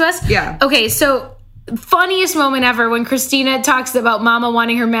 stood out to us. Yeah. Okay, so funniest moment ever when Christina talks about Mama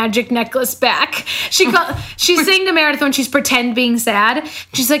wanting her magic necklace back. She's saying to Meredith when she's pretend being sad.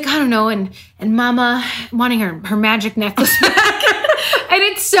 She's like, I don't know, and Mama wanting her magic necklace back. And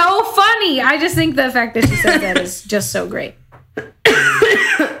it's so funny. I just think the fact that she said that is just so great.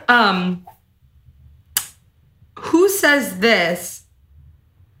 Who says this?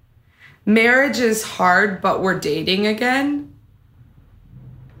 Marriage is hard, but we're dating again.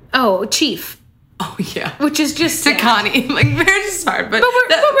 Oh, Chief. Oh, yeah. Which is just to Connie. Like, marriage is hard, but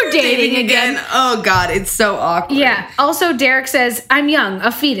we're dating again. Oh, God, it's so awkward. Yeah. Also, Derek says, I'm young,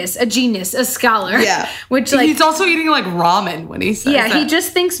 a fetus, a genius, a scholar. Yeah. Which, like... He's also eating, like, ramen when he says that. He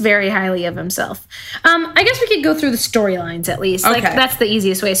just thinks very highly of himself. I guess we could go through the storylines, at least. Okay. Like, that's the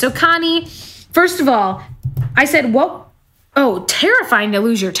easiest way. So, Connie, first of all, I said, what? Oh, terrifying to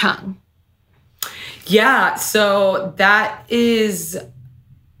lose your tongue. Yeah, so that is,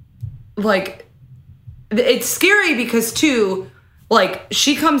 like... It's scary because, too, like,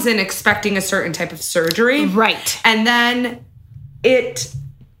 she comes in expecting a certain type of surgery. Right. And then it's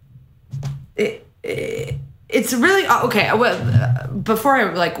really... Okay, well, before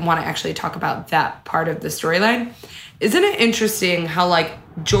I, like, want to actually talk about that part of the storyline, isn't it interesting how, like,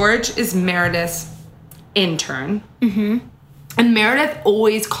 George is Meredith's intern? Mm-hmm. And Meredith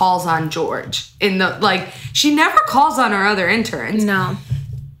always calls on George in the... Like, she never calls on her other interns. No.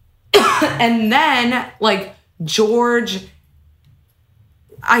 And then, like, George,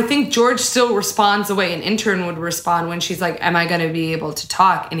 I think George still responds the way an intern would respond when she's like, am I going to be able to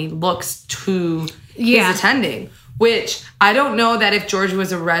talk? And he looks to his attending, which I don't know that if George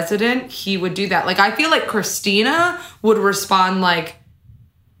was a resident, he would do that. Like, I feel like Christina would respond like,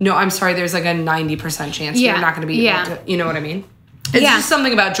 no, I'm sorry, there's like a 90% chance you're not going to be able to, you know what I mean? It's just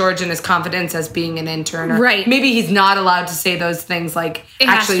something about George and his confidence as being an intern. Or right. Maybe he's not allowed to say those things, like,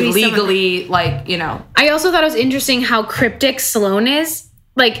 actually legally, like, you know. I also thought it was interesting how cryptic Sloane is.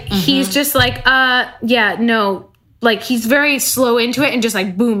 Like, he's just like, no. Like, he's very slow into it and just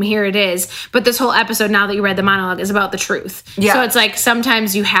like, boom, here it is. But this whole episode, now that you read the monologue, is about the truth. Yeah. So it's like,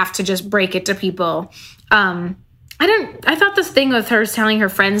 sometimes you have to just break it to people. I thought this thing with her telling her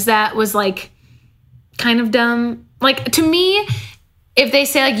friends that was, like, kind of dumb. Like, to me... If they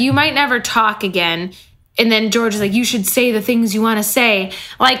say, like, you might never talk again, and then George is like, you should say the things you want to say.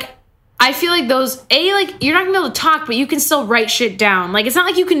 Like, I feel like those, like, you're not going to be able to talk, but you can still write shit down. Like, it's not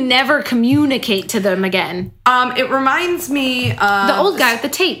like you can never communicate to them again. It reminds me of... The old guy with the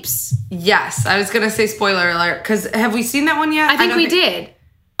tapes. Yes. I was going to say spoiler alert, because have we seen that one yet? I think we did.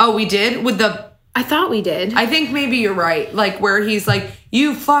 Oh, we did? With the... I thought we did. I think maybe you're right. Like, where he's like,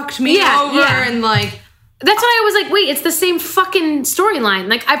 you fucked me over, and like... That's why I was like, wait, it's the same fucking storyline.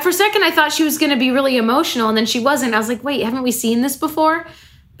 Like, for a second, I thought she was going to be really emotional, and then she wasn't. I was like, wait, haven't we seen this before?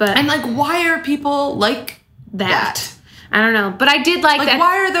 But and, like, why are people like that? I don't know. But I did like that.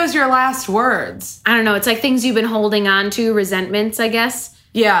 Why are those your last words? I don't know. It's like things you've been holding on to, resentments, I guess.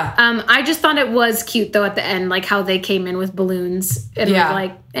 Yeah. I just thought it was cute, though, at the end, like how they came in with balloons. And were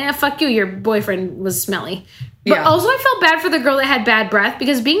like, fuck you, your boyfriend was smelly. But also I felt bad for the girl that had bad breath,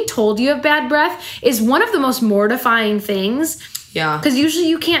 because being told you have bad breath is one of the most mortifying things. Yeah. Because usually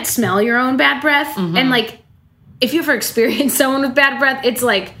you can't smell your own bad breath. Mm-hmm. And, like, if you ever experience someone with bad breath, it's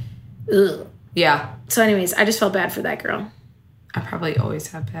like, ugh. Yeah. So anyways, I just felt bad for that girl. I probably always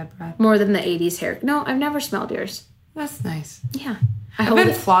have bad breath. More than the 80s hair. No, I've never smelled yours. That's nice. Yeah. I've been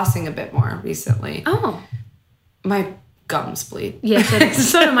flossing a bit more recently. Oh. My gums bleed. Yeah,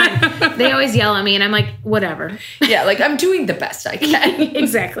 so do mine. They always yell at me, and I'm like, whatever. Yeah, like, I'm doing the best I can.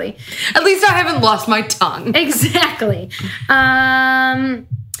 Exactly. At least I haven't lost my tongue. Exactly.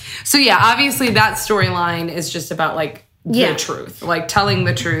 So, yeah, obviously that storyline is just about, like, the truth. Like, telling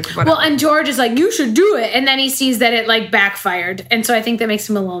the truth. Well, and George is like, you should do it. And then he sees that it, like, backfired. And so I think that makes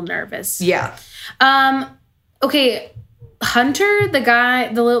him a little nervous. Yeah. Okay. Hunter, the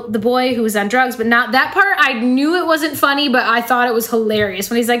guy, the boy who was on drugs, but not that part. I knew it wasn't funny, but I thought it was hilarious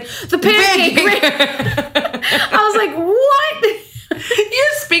when he's like, the pancake. I was like, what?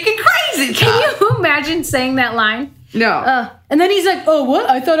 You're speaking crazy. Can you imagine saying that line? No. And then he's like, oh, what?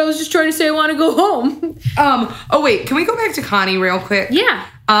 I thought I was just trying to say I want to go home. Oh, wait. Can we go back to Connie real quick? Yeah.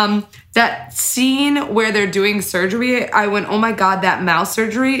 That scene where they're doing surgery, I went, oh my God, that mouth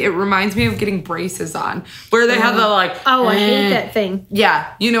surgery. It reminds me of getting braces on. Where they have the like... Oh, I hate that thing.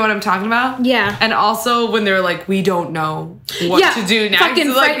 Yeah. You know what I'm talking about? Yeah. And also when they're like, we don't know what to do next.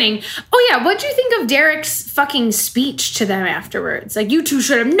 Fucking frightening. Oh, yeah. What'd you think of Derek's fucking speech to them afterwards? Like, you two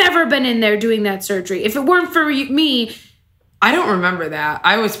should have never been in there doing that surgery. If it weren't for me... I don't remember that.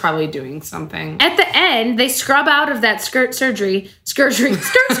 I was probably doing something. At the end, they scrub out of that surgery.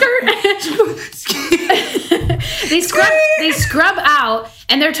 They scrub out,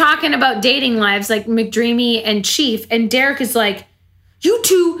 and they're talking about dating lives like McDreamy and Chief, and Derek is like, you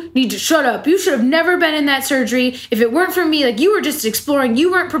two need to shut up. You should have never been in that surgery. If it weren't for me, like, you were just exploring.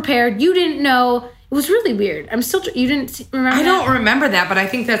 You weren't prepared. You didn't know. It was really weird. You didn't remember I don't remember that, but I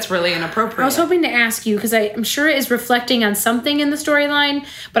think that's really inappropriate. I was hoping to ask you, because I'm sure it is reflecting on something in the storyline,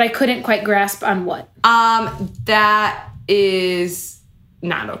 but I couldn't quite grasp on what. That is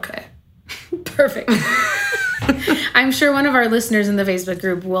not okay. Perfect. I'm sure one of our listeners in the Facebook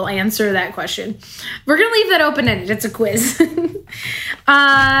group will answer that question. We're going to leave that open-ended. It's a quiz.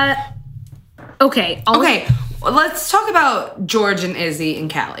 Okay. Okay. Let's talk about George and Izzy and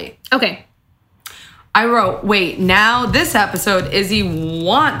Callie. Okay. I wrote, wait, now this episode, Izzy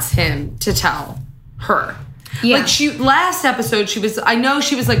wants him to tell her. Yeah. Like, last episode, I know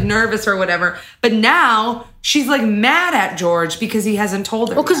she was, like, nervous or whatever, but now she's, like, mad at George because he hasn't told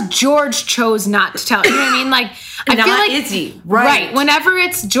her. Well, because George chose not to tell her. You know what I mean? Like, I feel like Izzy. Right. Whenever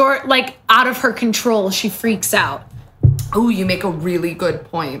it's George, like, out of her control, she freaks out. Oh, you make a really good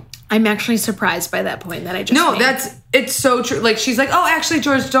point. I'm actually surprised by that point that I just made. It's so true. Like, she's like, oh, actually,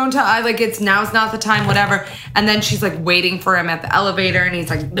 George, don't tell. Now's not the time, whatever. And then she's, like, waiting for him at the elevator, and he's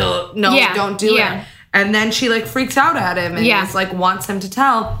like, no, don't do it. And then she, like, freaks out at him and just, like, wants him to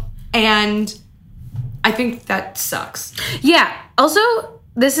tell. And I think that sucks. Yeah. Also,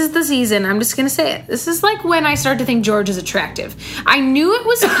 this is the season. I'm just going to say it. This is, like, when I start to think George is attractive. I knew it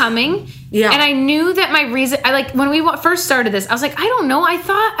was coming. Yeah. And I knew that my reason... when we first started this, I was like, I don't know. I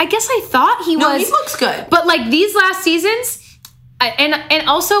guess I thought he was... No, he looks good. But, like, these last seasons... And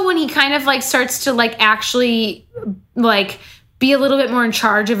also when he kind of, like, starts to, like, actually, like... be a little bit more in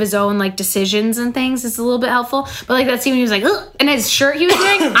charge of his own, like, decisions and things is a little bit helpful. But, like, that scene when he was like, ugh, and his shirt he was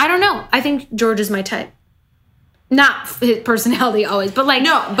wearing, I don't know. I think George is my type. Not his personality always, but, like,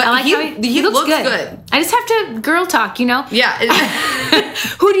 no, but I like he looks good. I just have to girl talk, you know? Yeah.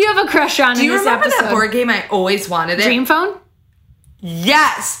 Who do you have a crush on in this episode? Do you remember that board game? I always wanted it. Dream Phone?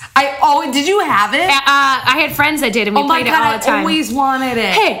 Yes. Did you have it? I had friends that did, and we played it all the time. I always wanted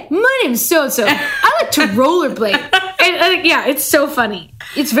it. Hey, my name's so-so. I like to rollerblade. Yeah, it's so funny.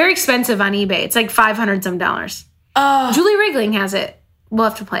 It's very expensive on eBay. It's like $500-some. Julie Riegling has it. We'll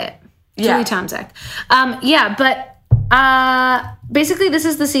have to play it. Julie Tomczak. But basically this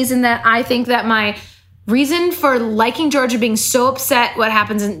is the season that I think that my reason for liking George and being so upset what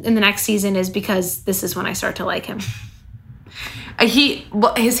happens in the next season is because this is when I start to like him.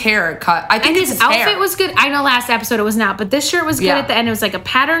 His hair cut. I think his outfit was good. I know last episode it was not, but this shirt was good at the end. It was like a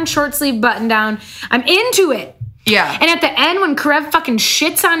patterned short sleeve button down. I'm into it. Yeah. And at the end, when Karev fucking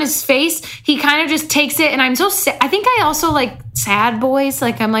shits on his face, he kind of just takes it, and I'm so sad. I think I also like sad boys.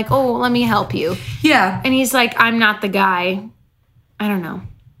 Like, I'm like, oh, let me help you. Yeah. And he's like, I'm not the guy. I don't know.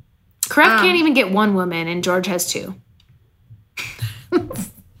 Karev can't even get one woman, and George has two. Good.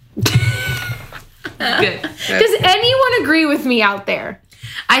 Does anyone agree with me out there?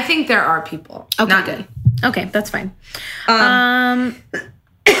 I think there are people. Okay, good. Okay, that's fine.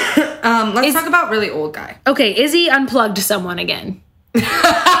 Let's talk about really old guy. Okay, Izzy unplugged someone again.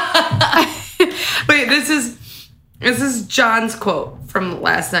 Wait, this is John's quote from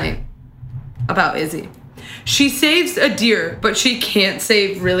last night about Izzy. She saves a deer, but she can't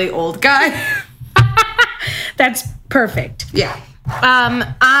save really old guy. That's perfect. Yeah.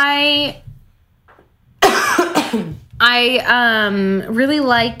 I really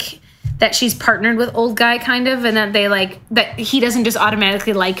like that she's partnered with old guy kind of, and that they that he doesn't just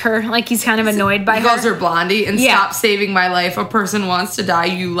automatically like her. Like, he's kind of annoyed by her. He calls her Blondie and stop saving my life. A person wants to die,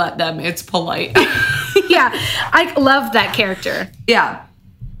 you let them. It's polite. Yeah. I love that character. Yeah.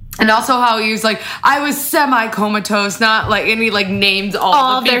 And also how he was like, I was semi-comatose, not like, and he like named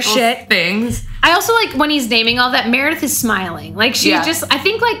all the their shit things. I also like when he's naming all that, Meredith is smiling. Like she just, I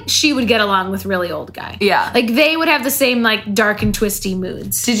think like she would get along with really old guy. Yeah. Like they would have the same like dark and twisty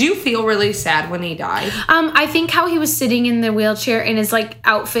moods. Did you feel really sad when he died? I think how he was sitting in the wheelchair in his like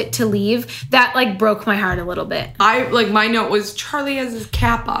outfit to leave, that like broke my heart a little bit. My note was Charlie has his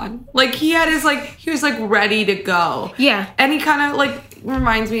cap on. Like he had his he was like ready to go. Yeah. And he kind of like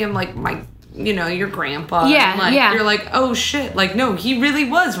reminds me of like my, your grandpa. Yeah, and yeah. You're like, oh shit. Like, no, he really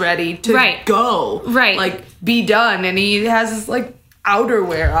was ready to go. Right. Like, be done. And he has his like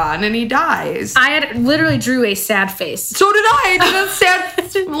outerwear on and he dies. I had literally drew a sad face. So did I. I did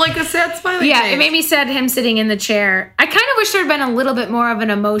a sad smiley Yeah, face. it made me sad him sitting in the chair. I kind of wish there had been a little bit more of an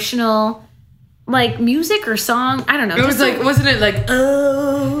emotional like music or song. I don't know. It was like, wasn't it like,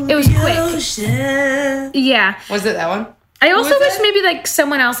 oh, it was quick. Ocean. Yeah. Was it that one? I also wish maybe like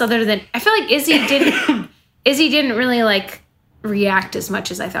someone else other than, I feel like Izzy didn't really like react as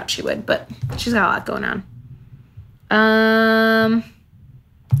much as I thought she would, but she's got a lot going on.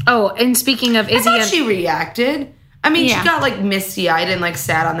 Oh, and speaking of Izzy, I thought she reacted. I mean, she got like misty eyed and like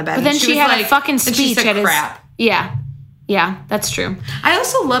sat on the bed. But then she had a fucking speech. And she said crap. Yeah, that's true. I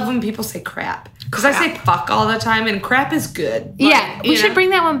also love when people say crap. Because I say fuck all the time and crap is good. Yeah, we should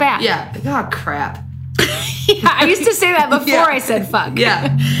bring that one back. Yeah. Oh, crap. Yeah, I used to say that before I said fuck.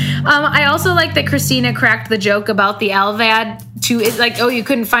 Yeah. I also like that Christina cracked the joke about the LVAD you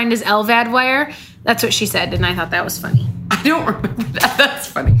couldn't find his LVAD wire. That's what she said, and I thought that was funny. I don't remember that. That's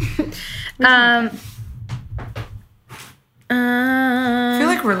funny. I feel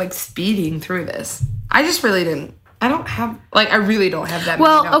like we're like speeding through this. I just really didn't. I really don't have that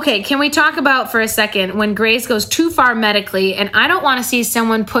many notes. Okay, can we talk about for a second when Grace goes too far medically, and I don't want to see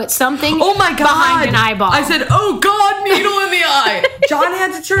someone put something behind an eyeball. I said, oh God, needle in the eye. John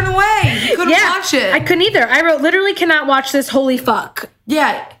had to turn away. He couldn't watch it. I couldn't either. I wrote, literally cannot watch this, holy fuck.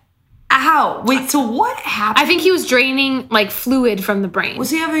 Yeah. Ow. Wait, so what happened? I think he was draining like fluid from the brain.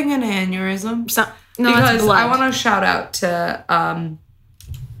 Was he having an aneurysm? No, that's blood. I want to shout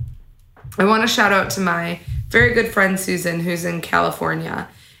out to my very good friend Susan, who's in California,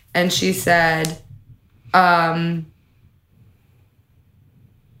 and she said, hold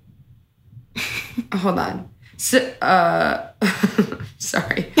on. So,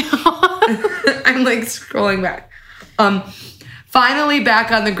 sorry. I'm like scrolling back. Finally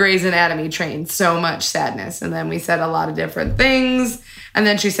back on the Grey's Anatomy train. So much sadness. And then we said a lot of different things. And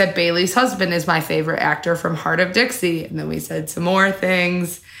then she said, Bailey's husband is my favorite actor from Heart of Dixie. And then we said some more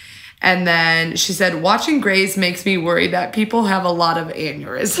things. And then she said, watching Grey's makes me worry that people have a lot of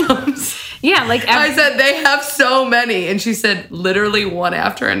aneurysms. Yeah, like... I said, they have so many. And she said, literally one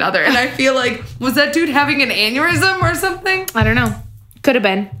after another. And I feel like, was that dude having an aneurysm or something? I don't know. Could have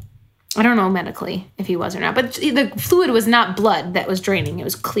been. I don't know medically if he was or not. But the fluid was not blood that was draining. It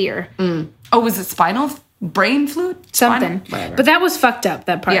was clear. Mm. Oh, was it brain fluid? Something. But that was fucked up,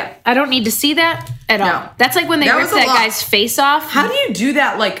 that part. Yeah. I don't need to see that at all. That's like when they ripped that guy's face off. How do you do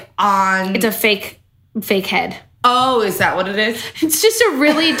that, like, on... It's a fake head. Oh, is that what it is? It's just a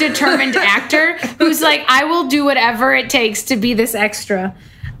really determined actor who's like, I will do whatever it takes to be this extra.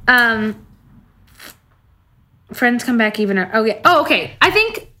 Friends come back even... Okay. Oh, okay. I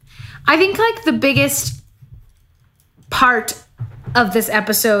think like the biggest part of this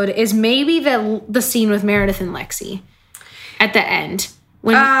episode is maybe the scene with Meredith and Lexi at the end.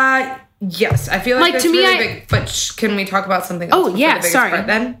 When yes, I feel like that's to me, really big. But can we talk about something else? Oh yeah, the sorry. Part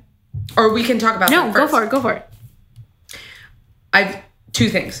then, or we can talk about that first. Go for it. I've two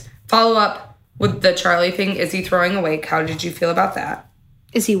things. Follow up with the Charlie thing. Is he throwing a wake? How did you feel about that?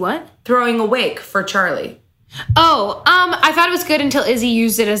 Is he what? Throwing a wake for Charlie. Oh, I thought it was good until Izzy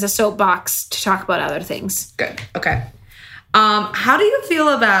used it as a soapbox to talk about other things. Good. Okay. How do you feel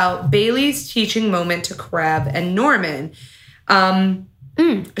about Bailey's teaching moment to Crab and Norman?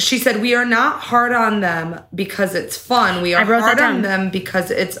 She said, we are not hard on them because it's fun. We are hard on them because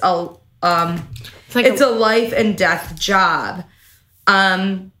it's a life and death job.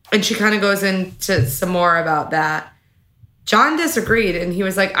 And she kind of goes into some more about that. John disagreed, and he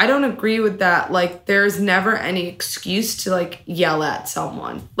was like, I don't agree with that. Like, there's never any excuse to, like, yell at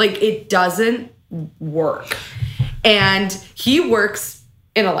someone. Like, it doesn't work. And he works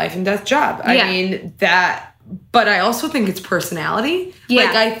in a life and death job. I mean, but I also think it's personality. Yeah.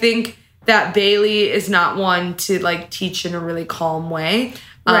 Like, I think that Bailey is not one to, like, teach in a really calm way.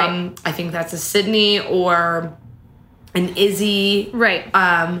 Right. I think that's a Sydney or an Izzy. Right.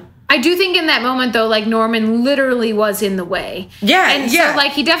 I do think in that moment, though, like, Norman literally was in the way. Yeah, and so,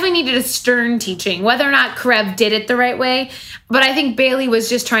 like, he definitely needed a stern teaching, whether or not Karev did it the right way. But I think Bailey was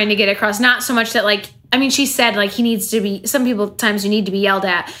just trying to get across, not so much that, like, I mean, she said, like, he needs to be, some people, times you need to be yelled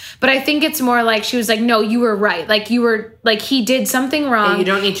at. But I think it's more like, she was like, no, you were right. Like, you were, like, he did something wrong. Yeah, you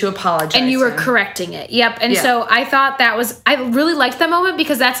don't need to apologize. And you were correcting it. Yep. And so I thought that was, I really liked that moment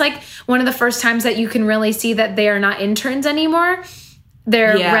because that's, like, one of the first times that you can really see that they are not interns anymore.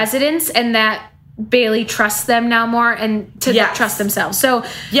 They're residents, and that Bailey trusts them now more and to trust themselves. So,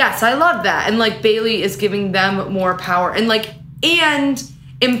 yes, I love that. And, like, Bailey is giving them more power. And, like, and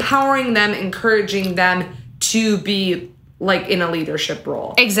empowering them, encouraging them to be, like, in a leadership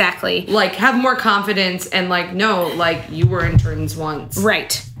role. Exactly. Like, have more confidence and, like, no, like, you were interns once.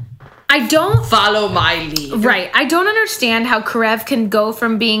 Right. I don't... Follow my lead. Right. I don't understand how Karev can go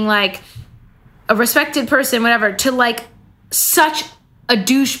from being, like, a respected person, whatever, to, like, such a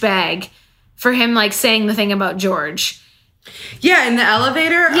douchebag for him, like, saying the thing about George. Yeah, in the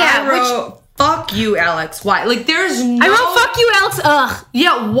elevator, I wrote... Fuck you, Alex. Why? Like, there's no... I wrote, fuck you, Alex. Ugh.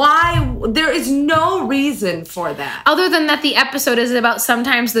 Yeah, why? There is no reason for that. Other than that, the episode is about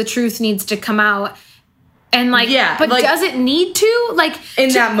sometimes the truth needs to come out. And, like... Yeah, but like, does it need to? Like... In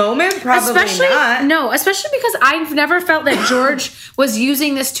that moment? Probably not. No, especially because I've never felt that George was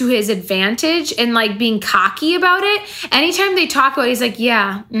using this to his advantage and, like, being cocky about it. Anytime they talk about it, he's like,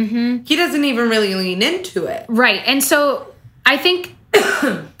 yeah, mm-hmm. He doesn't even really lean into it. Right. And so, I think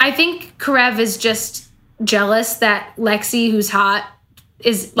Karev is just jealous that Lexi, who's hot,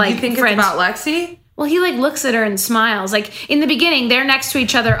 is like. You think friends. It's about Lexi? Well, he like looks at her and smiles. Like in the beginning, they're next to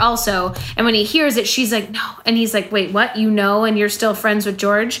each other also, and when he hears it, she's like, "No," and he's like, "Wait, what? You know, and you're still friends with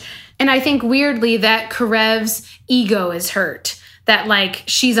George?" And I think weirdly that Karev's ego is hurt. That, like,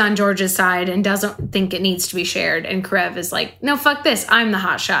 she's on George's side and doesn't think it needs to be shared. And Karev is like, no, fuck this. I'm the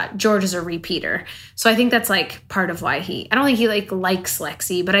hot shot. George is a repeater. So I think that's, like, part of why I don't think he, like, likes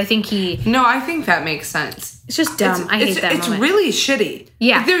Lexi, but I think he... No, I think that makes sense. It's just dumb. I hate that moment. It's really shitty.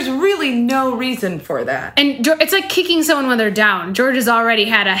 Yeah. Like, there's really no reason for that. And it's like kicking someone when they're down. George has already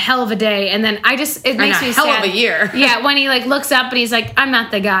had a hell of a day, and then it makes me sad. A hell of a year. Yeah, when he, like, looks up and he's like, I'm not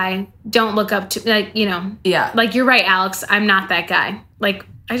the guy. Don't look up to, like, you know. Yeah. Like, you're right, Alex. I'm not that guy. Like,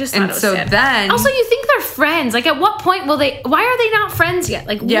 I just thought it was sad. Then... Also, you think they're friends. Like, at what point why are they not friends yet?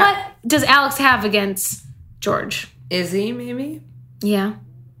 Like, what does Alex have against George? Izzy, maybe? Yeah.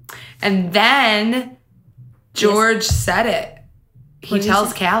 And then George said it. He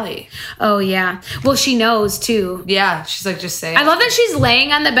tells Callie. Oh, yeah. Well, she knows, too. Yeah. She's like, just say it. I love that she's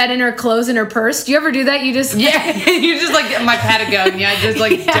laying on the bed in her clothes and her purse. Do you ever do that? You just... Yeah. You just, like, my Patagonia. Just,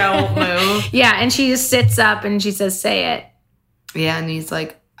 like, don't move. Yeah. And she just sits up and she says, say it. Yeah. And he's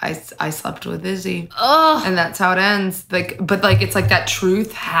like, I slept with Izzy. Oh. And that's how it ends. Like, but, like, it's like that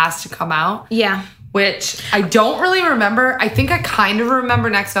truth has to come out. Yeah. Which I don't really remember. I think I kind of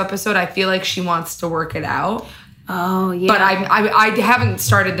remember next episode. I feel like she wants to work it out. Oh, yeah. But I haven't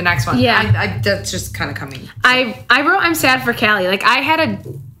started the next one. Yeah. That's just kind of coming. So. I wrote I'm sad for Callie. Like, I had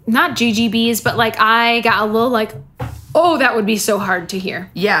not GGBs, but, like, I got a little, like, oh, that would be so hard to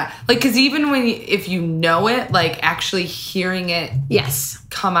hear. Yeah. Like, because even if you know it, like, actually hearing it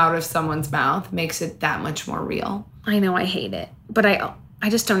come out of someone's mouth makes it that much more real. I know, I hate it. But I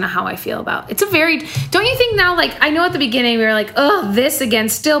just don't know how I feel about it. It's a very... Don't you think now, like, I know at the beginning we were like, oh, this again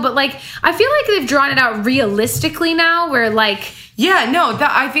still, but, like, I feel like they've drawn it out realistically now where, like... Yeah, no,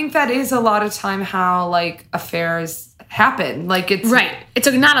 I think that is a lot of time how, like, affairs happen. Like, it's... Right. It's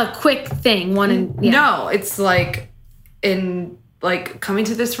not a quick thing. No, it's, like, in, like, coming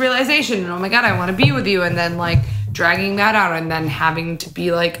to this realization, and, oh, my God, I want to be with you, and then, like, dragging that out, and then having to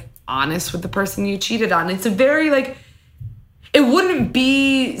be, like, honest with the person you cheated on. It's a very, like... It wouldn't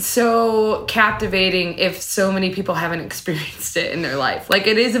be so captivating if so many people haven't experienced it in their life. Like,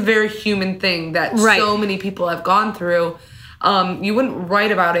 it is a very human thing that so many people have gone through. You wouldn't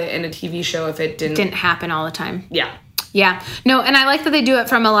write about it in a TV show if it didn't happen all the time. Yeah. Yeah. No, and I like that they do it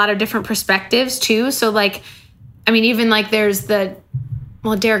from a lot of different perspectives, too. So, like, I mean, even, like, there's the...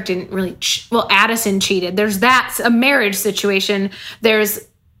 Well, Derek didn't really... Addison cheated. There's a marriage situation. There's...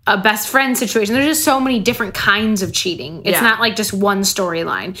 a best friend situation. There's just so many different kinds of cheating. It's not like just one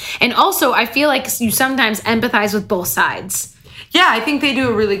storyline. And also, I feel like you sometimes empathize with both sides. Yeah, I think they do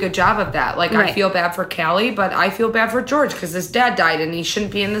a really good job of that. Like, I feel bad for Callie, but I feel bad for George because his dad died and he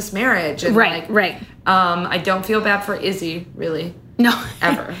shouldn't be in this marriage. And right. I don't feel bad for Izzy, really. No.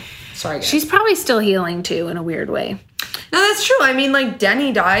 Ever. Sorry, guys. She's probably still healing, too, in a weird way. No, that's true. I mean, like,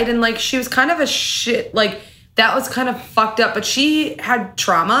 Denny died and, like, she was kind of a shit, like... That was kind of fucked up, but she had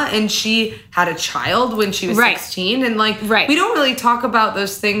trauma and she had a child when she was 16. And, like, we don't really talk about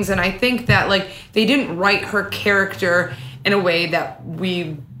those things. And I think that, like, they didn't write her character in a way that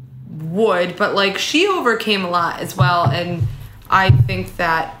we would. But, like, she overcame a lot as well. And I think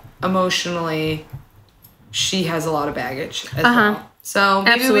that emotionally she has a lot of baggage as well. So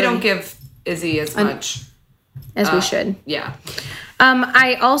maybe we don't give Izzy as much as we should. Yeah.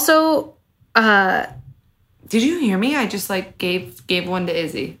 I also did you hear me? I just like gave one to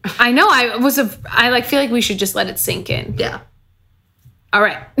Izzy. I know. I feel like we should just let it sink in. Yeah. All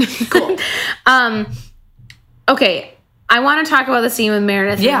right. Cool. Okay. I want to talk about the scene with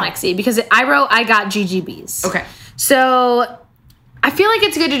Meredith and Lexi because I got GGBs. Okay. So I feel like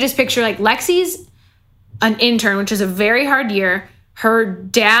it's good to just picture like Lexi's an intern, which is a very hard year. Her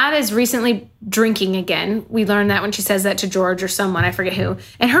dad is recently drinking again. We learned that when she says that to George or someone, I forget who.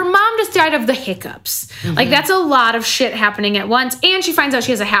 And her mom just died of the hiccups. Mm-hmm. Like, that's a lot of shit happening at once. And she finds out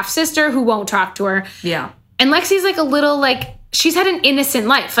she has a half-sister who won't talk to her. Yeah. And Lexi's like a little, like, she's had an innocent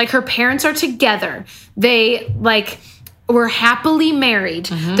life. Like, her parents are together. They, like, were happily married.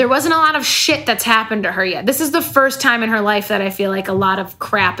 Mm-hmm. There wasn't a lot of shit that's happened to her yet. This is the first time in her life that I feel like a lot of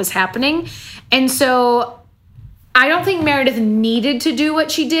crap is happening. And so I don't think Meredith needed to do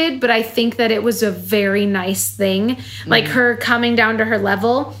what she did, but I think that it was a very nice thing. Like her coming down to her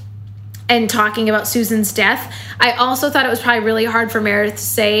level and talking about Susan's death. I also thought it was probably really hard for Meredith to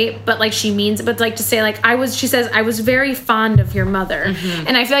say, but like she means it, but like to say like, she says, I was very fond of your mother. Mm-hmm.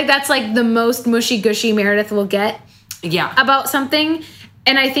 And I feel like that's like the most mushy gushy Meredith will get about something.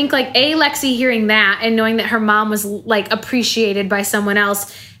 And I think like Lexi hearing that and knowing that her mom was like appreciated by someone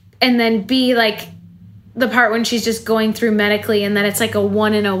else, and then B, like, the part when she's just going through medically and then it's like a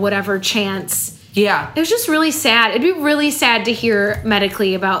 1 in a whatever chance. Yeah. It was just really sad. It'd be really sad to hear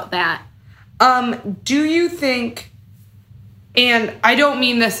medically about that. Do you think, and I don't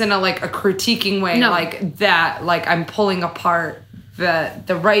mean this in a like a critiquing way, like that, like I'm pulling apart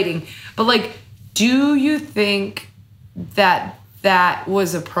the writing, but like, do you think that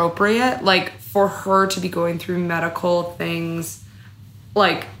was appropriate? Like for her to be going through medical things,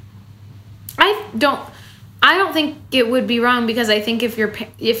 like, I don't think it would be wrong because I think if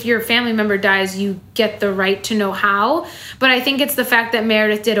your family member dies, you get the right to know how. But I think it's the fact that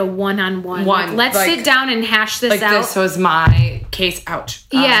Meredith did a one-on-one. Let's sit down and hash this out. This was my case. Ouch.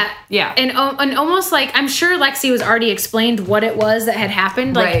 Yeah. Yeah. And almost like, I'm sure Lexi was already explained what it was that had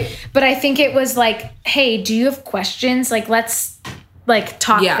happened. Like, right. But I think it was like, hey, do you have questions? Like, let's like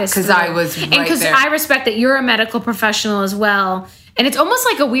talk this through. Yeah, because I was right there. And because I respect that you're a medical professional as well. And it's almost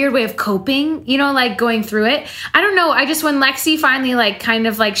like a weird way of coping, you know, like going through it. I don't know. When Lexi finally like kind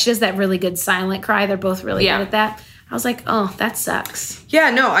of like, she does that really good silent cry. They're both really good at that. I was like, oh, that sucks. Yeah,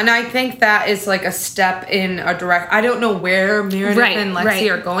 no. And I think that is like a step in a direct, I don't know where Meredith and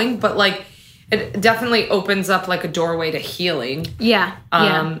Lexi are going, but like it definitely opens up like a doorway to healing. Yeah.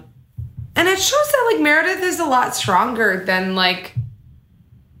 And it shows that like Meredith is a lot stronger than like,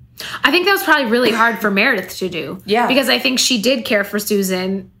 I think that was probably really hard for Meredith to do. Yeah. Because I think she did care for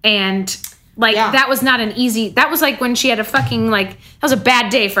Susan and like that was not an easy, that was like when she had a fucking like, that was a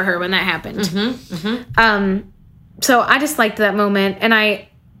bad day for her when that happened. Mm-hmm, mm-hmm. So I just liked that moment. And I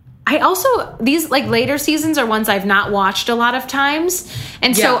also, these like later seasons are ones I've not watched a lot of times.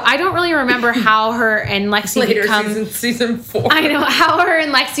 And so I don't really remember how her and Lexi become season 4. I know how her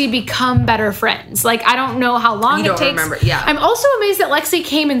and Lexi become better friends. Like, I don't know how long it takes. Remember. Yeah. I'm also amazed that Lexi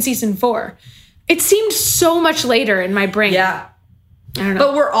came in season 4. It seemed so much later in my brain. Yeah. I don't know.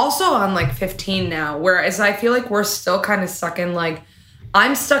 But we're also on like 15 now, whereas I feel like we're still kind of stuck in like,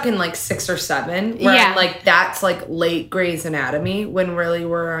 I'm stuck in like 6 or 7. Where I'm like, that's like late Grey's Anatomy when really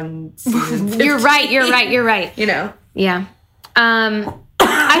we're on season 15. You're right. You know? Yeah.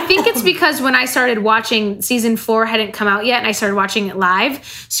 I think it's because when I started watching, season 4 hadn't come out yet, and I started watching it live,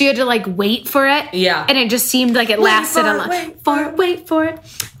 so you had to like wait for it. Yeah. And it just seemed like it lasted a lot. Wait for it.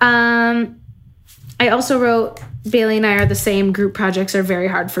 I also wrote, Bailey and I are the same. Group projects are very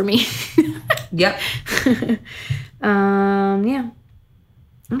hard for me. Yep. Yeah.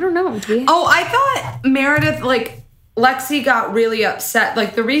 I don't know. I thought Meredith, like, Lexi got really upset.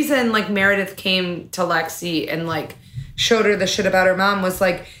 Like, the reason, like, Meredith came to Lexi and, like, showed her the shit about her mom was,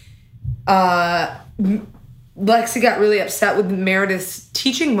 like, Lexi got really upset with Meredith's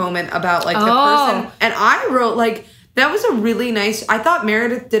teaching moment about, like, the person. And I wrote, like, that was a really nice, I thought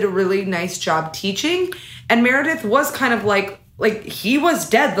Meredith did a really nice job teaching. And Meredith was kind of like he was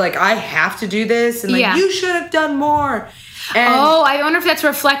dead. Like, I have to do this. And, like, you should have done more. And I wonder if that's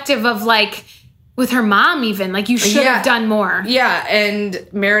reflective of, like, with her mom even. Like, you should have done more. Yeah, and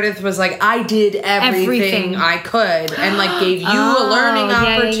Meredith was like, I did everything I could. And, like, gave you a learning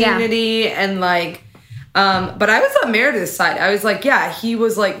opportunity. And, like, but I was on Meredith's side. I was like, he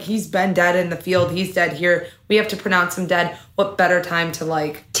was like, he's been dead in the field. He's dead here. We have to pronounce him dead. What better time to,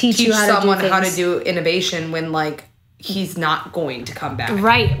 like, teach someone how to do innovation when, like, he's not going to come back.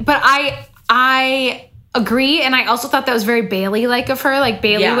 Right. But I agree. And I also thought that was very Bailey-like of her. Like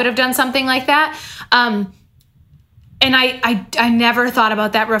Bailey would have done something like that. And I never thought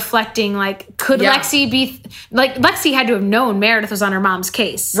about that reflecting, like, could Lexi be, like, Lexi had to have known Meredith was on her mom's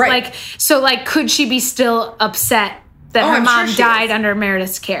case. Right. Like, so, like, could she be still upset that her mom died under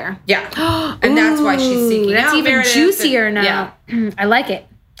Meredith's care? Yeah. And that's why she's seeking out That's even Meredith juicier now. Yeah. I like it.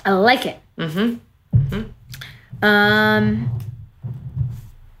 I like it.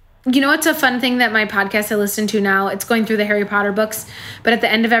 You know what's a fun thing that my podcast I listen to now? It's going through the Harry Potter books, but at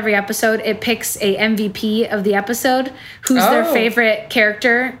the end of every episode, it picks a MVP of the episode, who's their favorite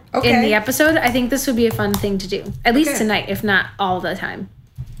character in the episode. I think this would be a fun thing to do, at least tonight, if not all the time.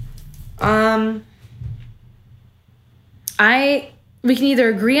 We can either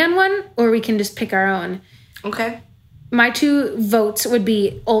agree on one or we can just pick our own. Okay. My 2 votes would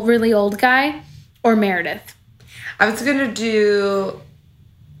be really old guy or Meredith. I was gonna do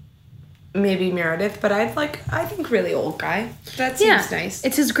maybe Meredith, but I think really old guy. That seems nice.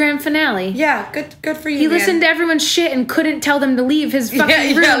 It's his grand finale. Yeah, good for you. He listened to everyone's shit and couldn't tell them to leave his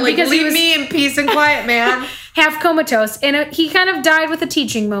fucking room like, because leave he was me in peace and quiet, man. half comatose, and he kind of died with a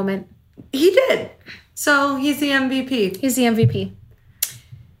teaching moment. He did. So he's the MVP. He's the MVP.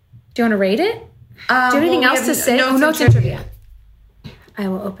 Do you want to rate it? Do you have anything else to say? Notes and trivia. I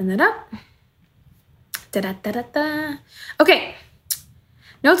will open that up. Da-da-da-da-da. Okay.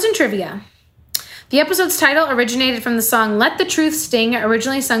 Notes and trivia. The episode's title originated from the song Let the Truth Sting,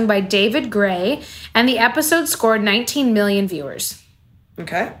 originally sung by David Gray, and the episode scored 19 million viewers.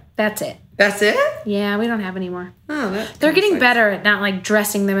 Okay. That's it. That's it? Yeah, we don't have any more. Oh, they're getting better at not, like,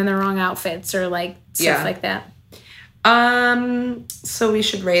 dressing them in the wrong outfits or, like, stuff like that. So we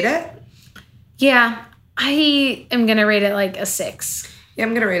should rate it? Yeah. I am going to rate it, like, a 6. Yeah,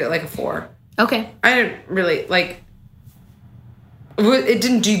 I'm going to rate it like a 4. Okay. I didn't really, like, it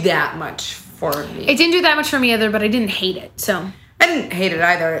didn't do that much for me. It didn't do that much for me either, but I didn't hate it, so. I didn't hate it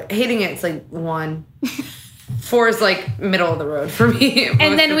either. Hating it's like 1. 4 is like middle of the road for me.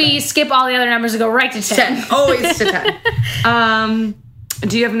 And then we skip all the other numbers and go right to 10. 10. Always to 10.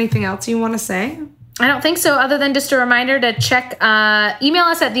 Do you have anything else you want to say? I don't think so, other than just a reminder to check, email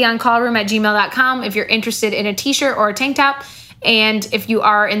us at theoncallroom@gmail.com if you're interested in a t-shirt or a tank top. And if you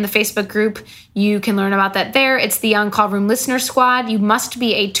are in the Facebook group, you can learn about that there. It's the On Call Room Listener Squad. You must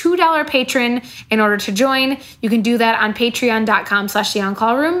be a $2 patron in order to join. You can do that on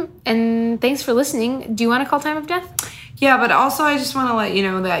patreon.com/theoncallroom. And thanks for listening. Do you want to call Time of Death? Yeah, but also I just want to let you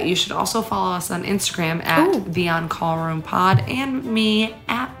know that you should also follow us on Instagram at the On Call Room Pod and me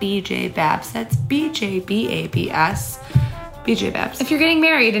at BJ Babs. That's BJBABS. BJ Babs. If you're getting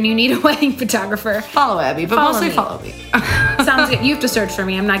married and you need a wedding photographer, follow Abby, but mostly follow me. Sounds good. You have to search for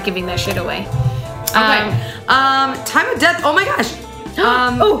me. I'm not giving that shit away. Okay. Time of Death. Oh my gosh.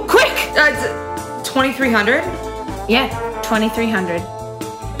 Oh, quick! 2300. Yeah, 2300.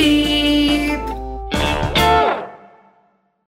 Beep.